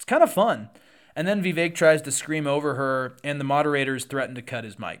that. It's kind of fun. And then Vivek tries to scream over her, and the moderators threaten to cut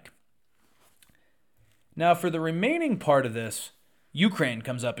his mic. Now, for the remaining part of this, Ukraine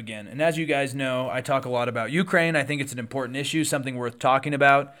comes up again. And as you guys know, I talk a lot about Ukraine. I think it's an important issue, something worth talking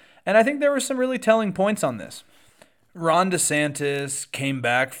about. And I think there were some really telling points on this. Ron DeSantis came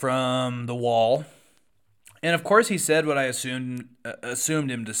back from the wall. And of course, he said what I assumed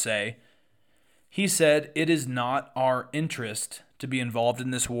him to say. He said, "It is not our interest to be involved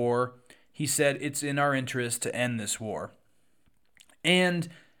in this war." He said, "It's in our interest to end this war." And,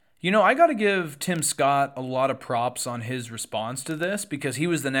 I got to give Tim Scott a lot of props on his response to this because he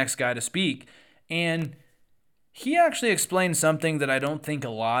was the next guy to speak. And he actually explained something that I don't think a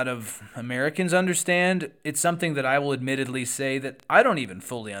lot of Americans understand. It's something that I will admittedly say that I don't even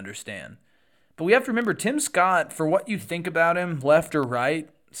fully understand. But we have to remember Tim Scott, for what you think about him, left or right,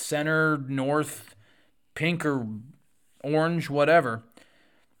 center, north, pink or orange, whatever,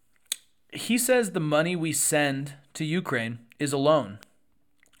 he says the money we send to Ukraine is a loan.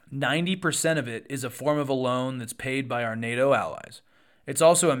 90% of it is a form of a loan that's paid by our NATO allies. It's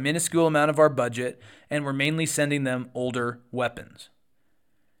also a minuscule amount of our budget, and we're mainly sending them older weapons.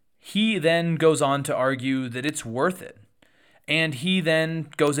 He then goes on to argue that it's worth it. And he then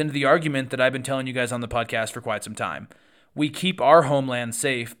goes into the argument that I've been telling you guys on the podcast for quite some time. We keep our homeland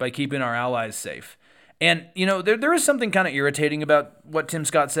safe by keeping our allies safe. And, there is something kind of irritating about what Tim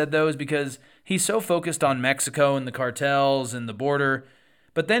Scott said, though, is because he's so focused on Mexico and the cartels and the border.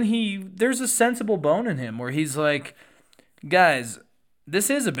 But then there's a sensible bone in him where he's like, guys, this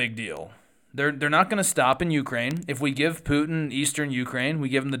is a big deal. They're not going to stop in Ukraine. If we give Putin eastern Ukraine, we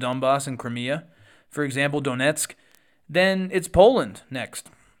give him the Donbass and Crimea, for example, Donetsk, then it's Poland next.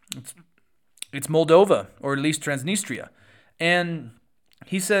 It's Moldova, or at least Transnistria. And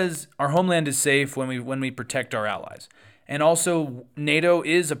he says our homeland is safe when we protect our allies. And also, NATO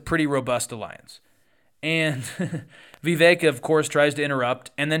is a pretty robust alliance. And Vivek, of course, tries to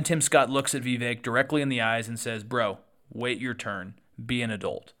interrupt. And then Tim Scott looks at Vivek directly in the eyes and says, "Bro, wait your turn. Be an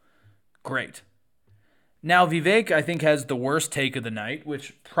adult." Great. Now, Vivek, I think, has the worst take of the night,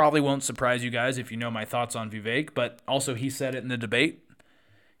 which probably won't surprise you guys if you know my thoughts on Vivek, but also he said it in the debate.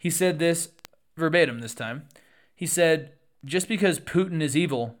 He said this verbatim this time. He said, "Just because Putin is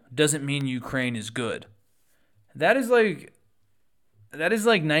evil doesn't mean Ukraine is good." That is like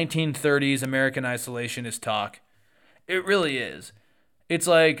 1930s American isolationist talk. It really is. It's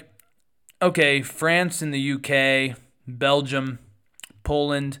like, okay, France and the UK, Belgium,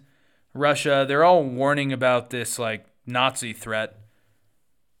 Poland, Russia, they're all warning about this like Nazi threat.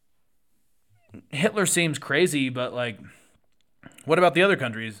 Hitler seems crazy, but like, what about the other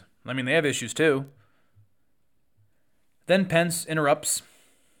countries? I mean, they have issues too. Then Pence interrupts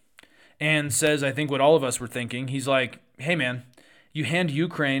and says, I think what all of us were thinking. He's like, hey man, you hand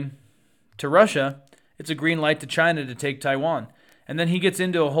Ukraine to Russia, it's a green light to China to take Taiwan. And then he gets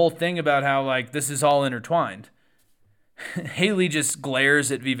into a whole thing about how like this is all intertwined. Haley just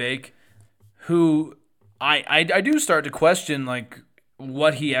glares at Vivek, who I do start to question like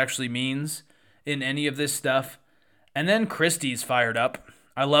what he actually means in any of this stuff. And then Christie's fired up.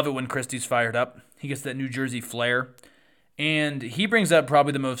 I love it when Christie's fired up. He gets that New Jersey flair. And he brings up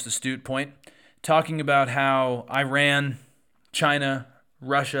probably the most astute point, talking about how Iran, China,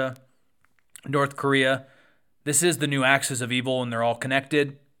 Russia, North Korea, this is the new axis of evil and they're all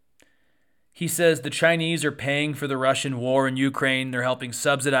connected. He says the Chinese are paying for the Russian war in Ukraine. They're helping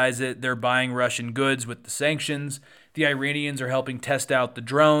subsidize it. They're buying Russian goods with the sanctions. The Iranians are helping test out the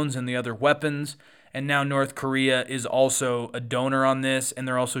drones and the other weapons. And now North Korea is also a donor on this, and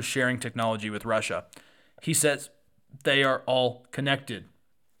they're also sharing technology with Russia. He says they are all connected.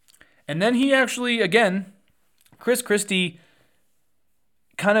 And then he actually, again, Chris Christie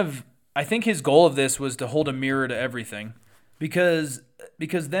kind of, I think his goal of this was to hold a mirror to everything. Because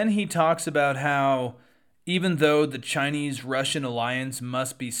then he talks about how even though the Chinese-Russian alliance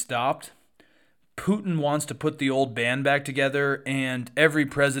must be stopped, Putin wants to put the old band back together, and every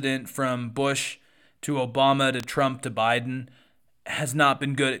president from Bush to Obama to Trump to Biden has not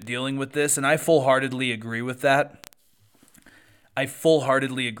been good at dealing with this, and I full-heartedly agree with that. I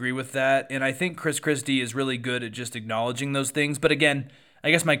full-heartedly agree with that, and I think Chris Christie is really good at just acknowledging those things. But again, I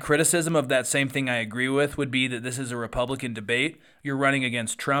guess my criticism of that same thing I agree with would be that this is a Republican debate. You're running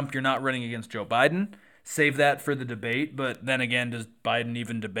against Trump. You're not running against Joe Biden. Save that for the debate. But then again, does Biden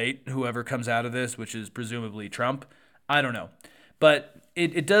even debate whoever comes out of this, which is presumably Trump? I don't know. But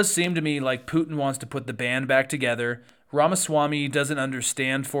it does seem to me like Putin wants to put the band back together. Ramaswamy doesn't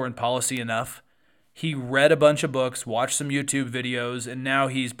understand foreign policy enough. He read a bunch of books, watched some YouTube videos, and now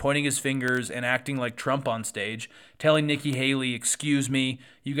he's pointing his fingers and acting like Trump on stage, telling Nikki Haley, "Excuse me,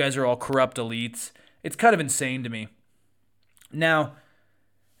 you guys are all corrupt elites." It's kind of insane to me. Now,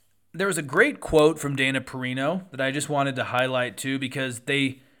 there was a great quote from Dana Perino that I just wanted to highlight too, because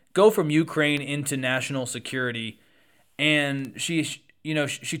they go from Ukraine into national security, and she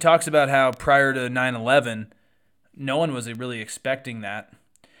talks about how prior to 9/11, no one was really expecting that.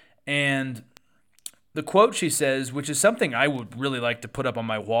 And the quote she says, which is something I would really like to put up on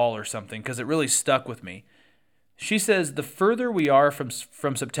my wall or something because it really stuck with me. She says, "The further we are from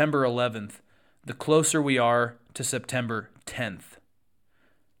September 11th, the closer we are to September 10th."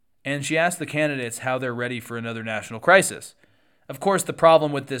 And she asked the candidates how they're ready for another national crisis. Of course, the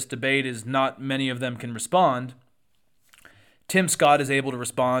problem with this debate is not many of them can respond. Tim Scott is able to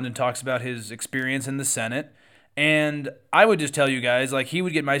respond and talks about his experience in the Senate. And I would just tell you guys, like, he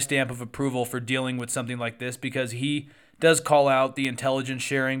would get my stamp of approval for dealing with something like this because he does call out the intelligence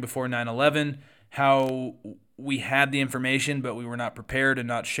sharing before 9/11, how we had the information, but we were not prepared and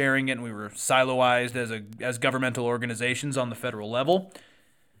not sharing it, and we were siloized as governmental organizations on the federal level.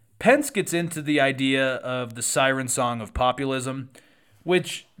 Pence gets into the idea of the siren song of populism,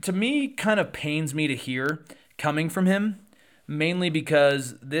 which to me kind of pains me to hear coming from him, mainly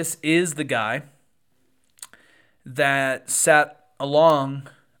because this is the guy that sat along.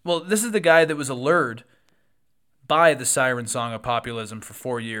 Well, this is the guy that was allured by the siren song of populism for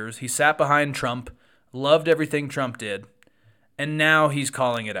 4 years. He sat behind Trump, loved everything Trump did, and now he's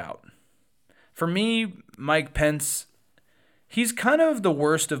calling it out. For me, Mike Pence, he's kind of the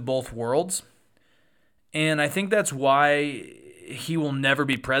worst of both worlds, and I think that's why he will never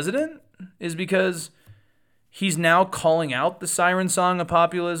be president, is because he's now calling out the siren song of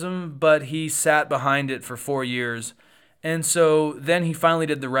populism, but he sat behind it for 4 years. And so then he finally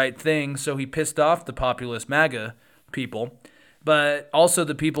did the right thing, so he pissed off the populist MAGA people. But also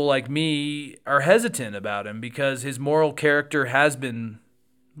the people like me are hesitant about him because his moral character has been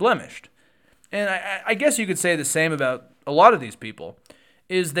blemished. And I guess you could say the same about a lot of these people,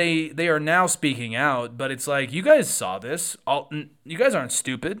 is they are now speaking out, but it's like, you guys saw this. You guys aren't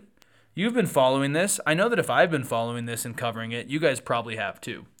stupid. You've been following this. I know that if I've been following this and covering it, you guys probably have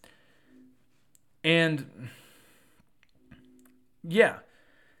too. And yeah,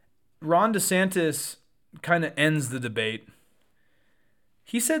 Ron DeSantis kind of ends the debate.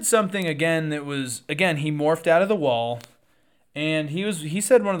 He said something again that was, again, he morphed out of the wall, and he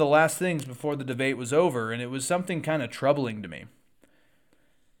said one of the last things before the debate was over, and it was something kind of troubling to me.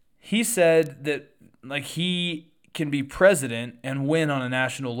 He said that, like, he can be president and win on a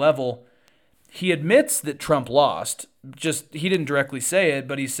national level. He admits that Trump lost. Just, he didn't directly say it,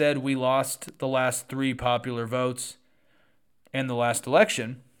 but he said we lost the last 3 popular votes in the last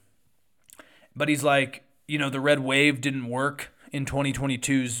election. But he's like, the red wave didn't work in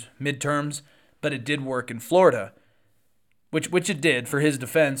 2022's midterms, but it did work in Florida, which it did. For his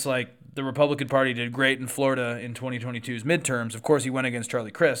defense, like, the Republican Party did great in Florida in 2022's midterms. Of course, he went against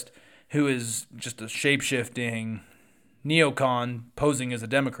Charlie Crist, who is just a shape-shifting neocon posing as a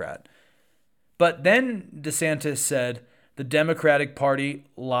Democrat. But then DeSantis said, the Democratic Party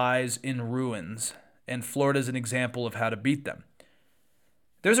lies in ruins, and Florida's an example of how to beat them.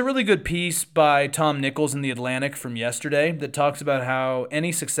 There's a really good piece by Tom Nichols in The Atlantic from yesterday that talks about how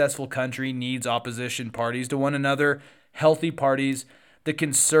any successful country needs opposition parties to one another, healthy parties that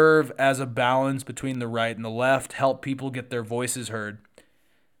can serve as a balance between the right and the left, help people get their voices heard.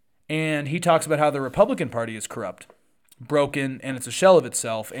 And he talks about how the Republican Party is corrupt, broken, and it's a shell of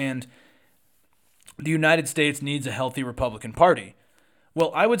itself, and the United States needs a healthy Republican Party.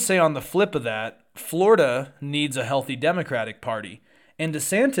 Well, I would say on the flip of that, Florida needs a healthy Democratic Party. And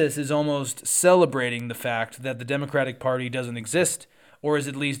DeSantis is almost celebrating the fact that the Democratic Party doesn't exist, or is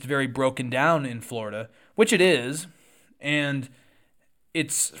at least very broken down in Florida, which it is. And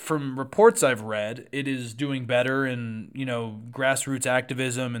it's, from reports I've read, it is doing better, and grassroots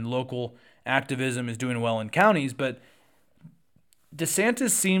activism and local activism is doing well in counties. But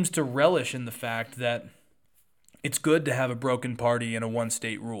DeSantis seems to relish in the fact that it's good to have a broken party and a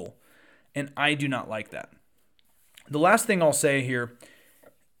one-state rule. And I do not like that. The last thing I'll say here,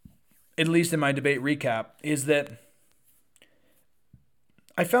 at least in my debate recap, is that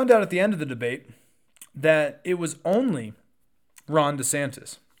I found out at the end of the debate that it was only Ron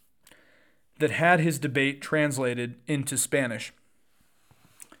DeSantis that had his debate translated into Spanish.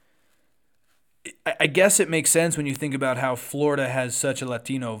 I guess it makes sense when you think about how Florida has such a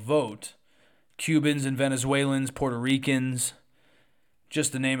Latino vote. Cubans and Venezuelans, Puerto Ricans,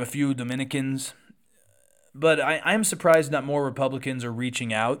 just to name a few, Dominicans. But I'm surprised not more Republicans are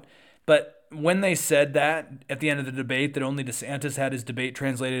reaching out. But when they said that at the end of the debate, that only DeSantis had his debate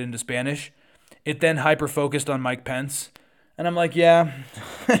translated into Spanish, it then hyper-focused on Mike Pence. And I'm like, yeah,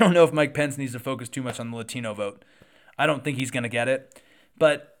 I don't know if Mike Pence needs to focus too much on the Latino vote. I don't think he's going to get it.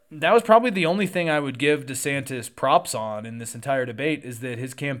 But that was probably the only thing I would give DeSantis props on in this entire debate, is that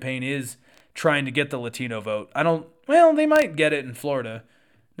his campaign is trying to get the Latino vote. They might get it in Florida.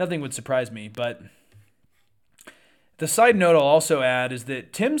 Nothing would surprise me. But the side note I'll also add is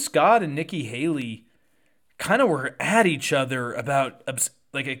that Tim Scott and Nikki Haley kind of were at each other about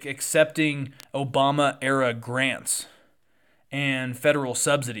accepting Obama-era grants and federal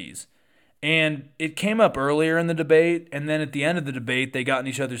subsidies. And it came up earlier in the debate, and then at the end of the debate, they got in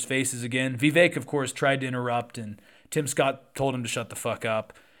each other's faces again. Vivek, of course, tried to interrupt, and Tim Scott told him to shut the fuck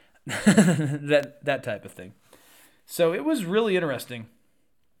up. that type of thing. So it was really interesting.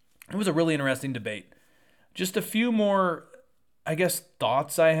 It was a really interesting debate. Just a few more,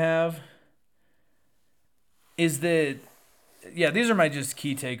 thoughts I have is that, these are my just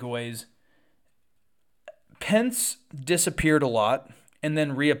key takeaways. Pence disappeared a lot and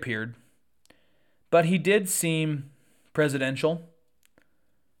then reappeared, but he did seem presidential.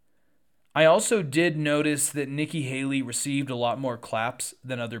 I also did notice that Nikki Haley received a lot more claps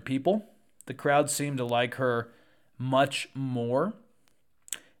than other people. The crowd seemed to like her much more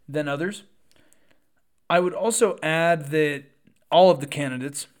than others. I would also add that all of the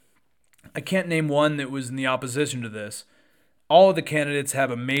candidates, I can't name one that was in the opposition to this, all of the candidates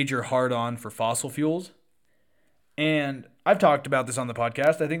have a major hard-on for fossil fuels. And I've talked about this on the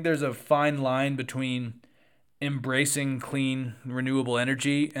podcast. I think there's a fine line between embracing clean, renewable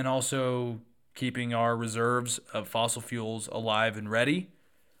energy and also keeping our reserves of fossil fuels alive and ready.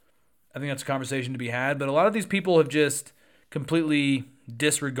 I think that's a conversation to be had. But a lot of these people have just completely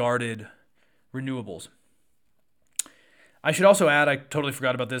disregarded renewables. I should also add, I totally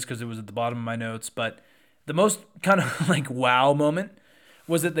forgot about this because it was at the bottom of my notes, but the most kind of wow moment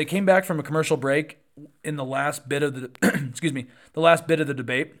was that they came back from a commercial break in the last bit of the the last bit of the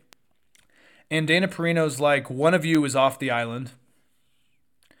debate. And Dana Perino's like, one of you is off the island.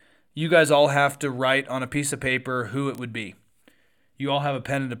 You guys all have to write on a piece of paper who it would be. You all have a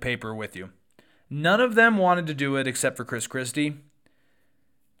pen and a paper with you. None of them wanted to do it except for Chris Christie.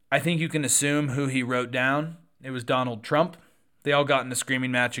 I think you can assume who he wrote down. It was Donald Trump. They all got in a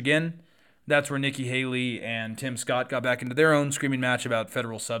screaming match again. That's where Nikki Haley and Tim Scott got back into their own screaming match about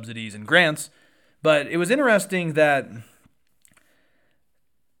federal subsidies and grants. But it was interesting that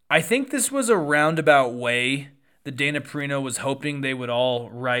I think this was a roundabout way that Dana Perino was hoping they would all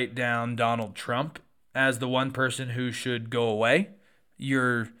write down Donald Trump as the one person who should go away.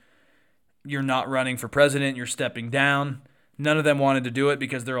 You're not running for president. You're stepping down. None of them wanted to do it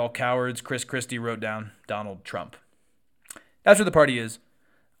because they're all cowards. Chris Christie wrote down Donald Trump. That's where the party is.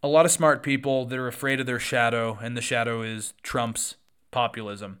 A lot of smart people that are afraid of their shadow, and the shadow is Trump's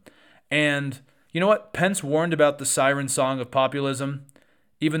populism. And you know what? Pence warned about the Siren song of populism.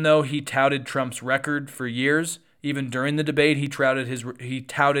 Even though he touted Trump's record for years, even during the debate, he touted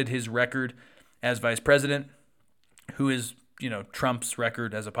his record as vice president, who is, Trump's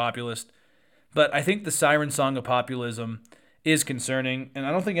record as a populist. But I think the Siren song of populism is concerning, and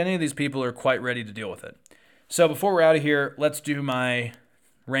I don't think any of these people are quite ready to deal with it. So before we're out of here, let's do my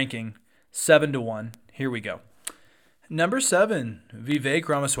ranking 7-1. Here we go. Number 7, Vivek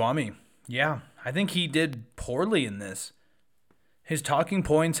Ramaswamy. Yeah, I think he did poorly in this. His talking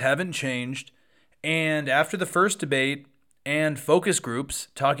points haven't changed, and after the first debate and focus groups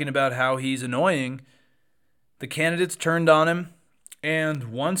talking about how he's annoying, the candidates turned on him, and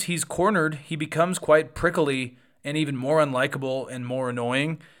once he's cornered, he becomes quite prickly and even more unlikable and more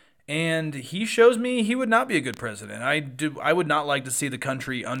annoying, and he shows me he would not be a good president. I would not like to see the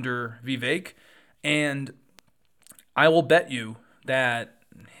country under Vivek, and I will bet you that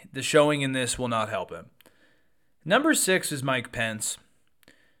the showing in this will not help him. Number 6 is Mike Pence.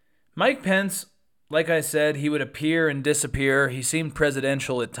 Mike Pence, like I said, he would appear and disappear. He seemed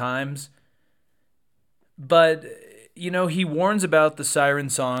presidential at times. But, he warns about the siren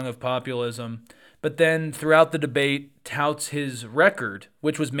song of populism, but then throughout the debate touts his record,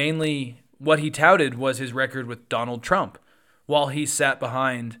 which was mainly what he touted was his record with Donald Trump, while he sat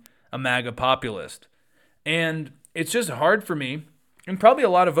behind a MAGA populist. And it's just hard for me and probably a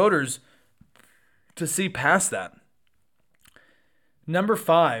lot of voters to see past that. Number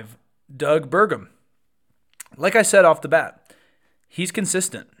 5, Doug Burgum. Like I said off the bat, he's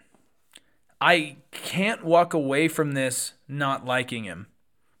consistent. I can't walk away from this not liking him.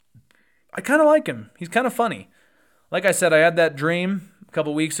 I kind of like him. He's kind of funny. Like I said, I had that dream a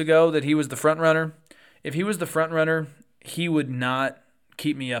couple weeks ago that he was the front runner. If he was the front runner, he would not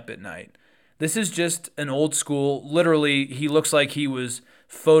keep me up at night. This is just an old school, literally, he looks like he was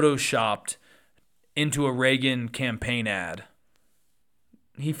photoshopped into a Reagan campaign ad.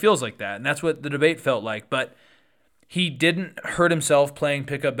 He feels like that, and that's what the debate felt like. But he didn't hurt himself playing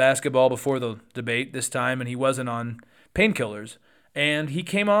pickup basketball before the debate this time, and he wasn't on painkillers. And he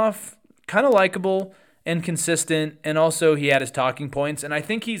came off kind of likable and consistent, and also he had his talking points. And I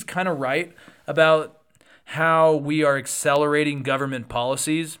think he's kind of right about how we are accelerating government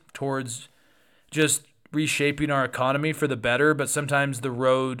policies towards just reshaping our economy for the better, but sometimes the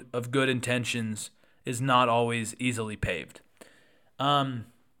road of good intentions is not always easily paved.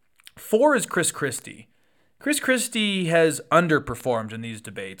 4 is Chris Christie. Chris Christie has underperformed in these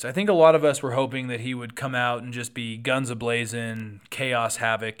debates. I think a lot of us were hoping that he would come out and just be guns a-blazing, chaos,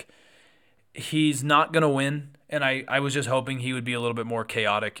 havoc. He's not going to win, and I was just hoping he would be a little bit more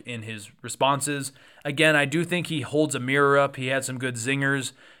chaotic in his responses. Again, I do think he holds a mirror up. He had some good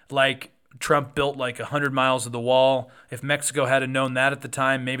zingers, like Trump built like 100 miles of the wall. If Mexico had known that at the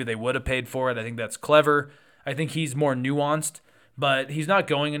time, maybe they would have paid for it. I think that's clever. I think he's more nuanced, but he's not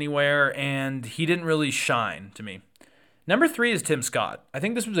going anywhere, and he didn't really shine to me. Number 3 is Tim Scott. I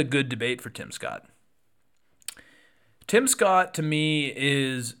think this was a good debate for Tim Scott. Tim Scott, to me,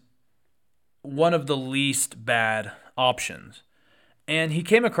 is one of the least bad options, and he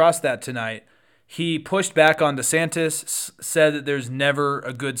came across that tonight. He pushed back on DeSantis, said that there's never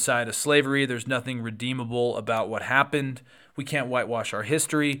a good side of slavery. There's nothing redeemable about what happened. We can't whitewash our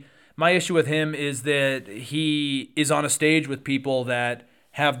history. My issue with him is that he is on a stage with people that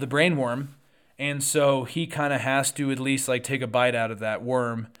have the brain worm, and so he kind of has to at least like take a bite out of that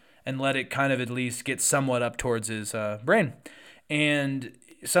worm and let it kind of at least get somewhat up towards his brain. And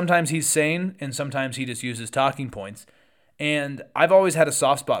sometimes he's sane, and sometimes he just uses talking points. And I've always had a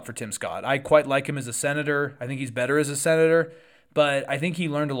soft spot for Tim Scott. I quite like him as a senator. I think he's better as a senator, but I think he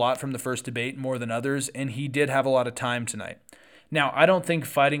learned a lot from the first debate more than others, and he did have a lot of time tonight. Now, I don't think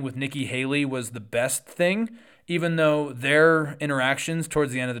fighting with Nikki Haley was the best thing, even though their interactions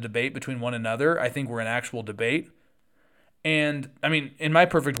towards the end of the debate between one another, I think were an actual debate. And, I mean, in my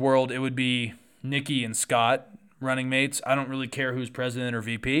perfect world, it would be Nikki and Scott running mates. I don't really care who's president or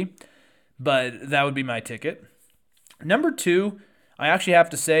VP, but that would be my ticket. Number 2, I actually have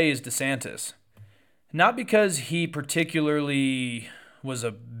to say, is DeSantis. Not because he particularly was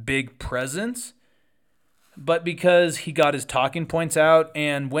a big presence, but because he got his talking points out,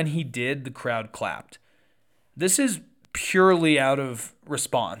 and when he did, the crowd clapped. This is purely out of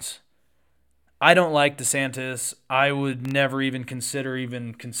response. I don't like DeSantis. I would never even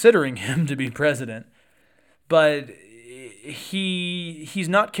considering him to be president. But he's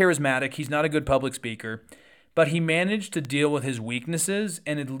not charismatic. He's not a good public speaker. But he managed to deal with his weaknesses,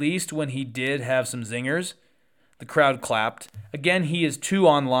 and at least when he did have some zingers, the crowd clapped. Again, he is too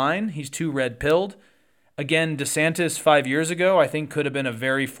online. He's too red-pilled. Again, DeSantis 5 years ago, I think, could have been a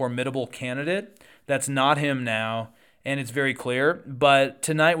very formidable candidate. That's not him now, and it's very clear. But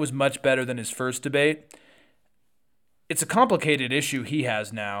tonight was much better than his first debate. It's a complicated issue he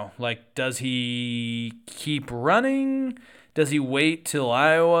has now. Like, does he keep running? Does he wait till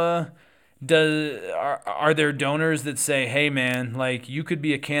Iowa? Are there donors that say, hey, man, like, you could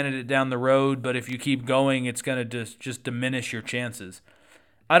be a candidate down the road, but if you keep going, it's going to just diminish your chances?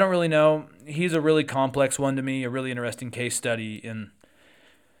 I don't really know. He's a really complex one to me, a really interesting case study in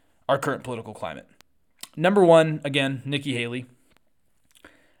our current political climate. Number 1, again, Nikki Haley.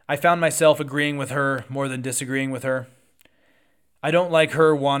 I found myself agreeing with her more than disagreeing with her. I don't like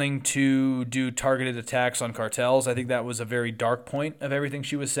her wanting to do targeted attacks on cartels. I think that was a very dark point of everything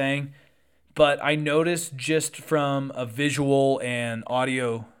she was saying. But I noticed just from a visual and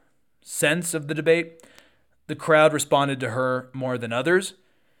audio sense of the debate, the crowd responded to her more than others.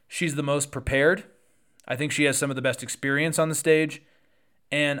 She's the most prepared. I think she has some of the best experience on the stage.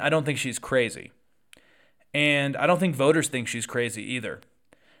 And I don't think she's crazy. And I don't think voters think she's crazy either.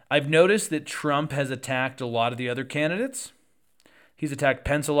 I've noticed that Trump has attacked a lot of the other candidates. He's attacked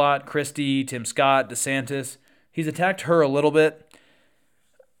Pence a lot, Christie, Tim Scott, DeSantis. He's attacked her a little bit.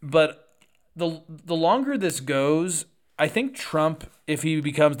 But the longer this goes, I think Trump, if he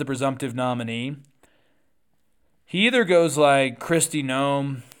becomes the presumptive nominee, he either goes like Kristi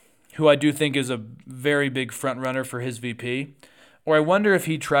Noem, who I do think is a very big front runner for his VP, Or I wonder if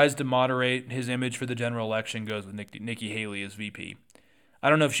he tries to moderate his image for the general election, goes with Nikki Haley as VP. I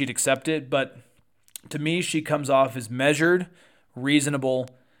don't know if she'd accept it, but to me, she comes off as measured, reasonable,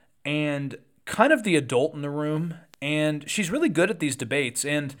 and kind of the adult in the room. And she's really good at these debates.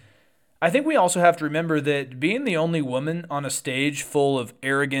 And I think we also have to remember that being the only woman on a stage full of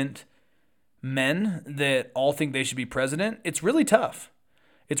arrogant men that all think they should be president, it's really tough.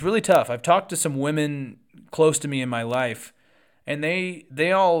 It's really tough. I've talked to some women close to me in my life, and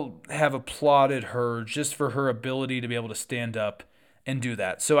they all have applauded her just for her ability to be able to stand up and do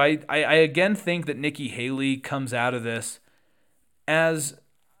that. So I again think that Nikki Haley comes out of this as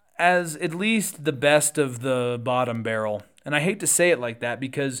at least the best of the bottom barrel. And I hate to say it like that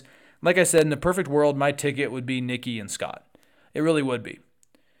because, like I said, in a perfect world, my ticket would be Nikki and Scott. It really would be.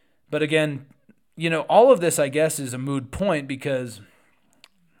 But again, all of this, I guess, is a moot point because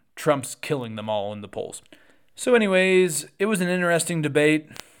Trump's killing them all in the polls. So anyways, it was an interesting debate.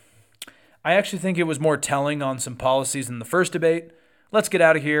 I actually think it was more telling on some policies in the first debate. Let's get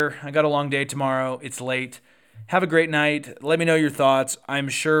out of here. I got a long day tomorrow. It's late. Have a great night. Let me know your thoughts. I'm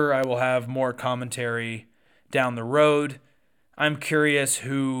sure I will have more commentary down the road. I'm curious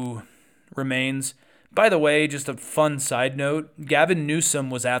who remains. By the way, just a fun side note, Gavin Newsom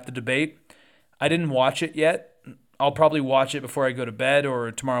was at the debate. I didn't watch it yet. I'll probably watch it before I go to bed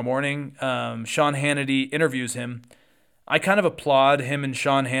or tomorrow morning. Sean Hannity interviews him. I kind of applaud him and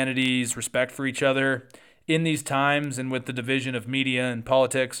Sean Hannity's respect for each other in these times and with the division of media and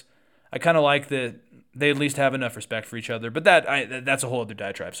politics. I kind of like that they at least have enough respect for each other. But that's a whole other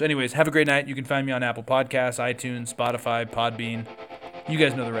diatribe. So anyways, have a great night. You can find me on Apple Podcasts, iTunes, Spotify, Podbean. You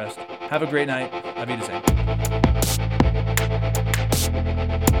guys know the rest. Have a great night. Auf Wiedersehen.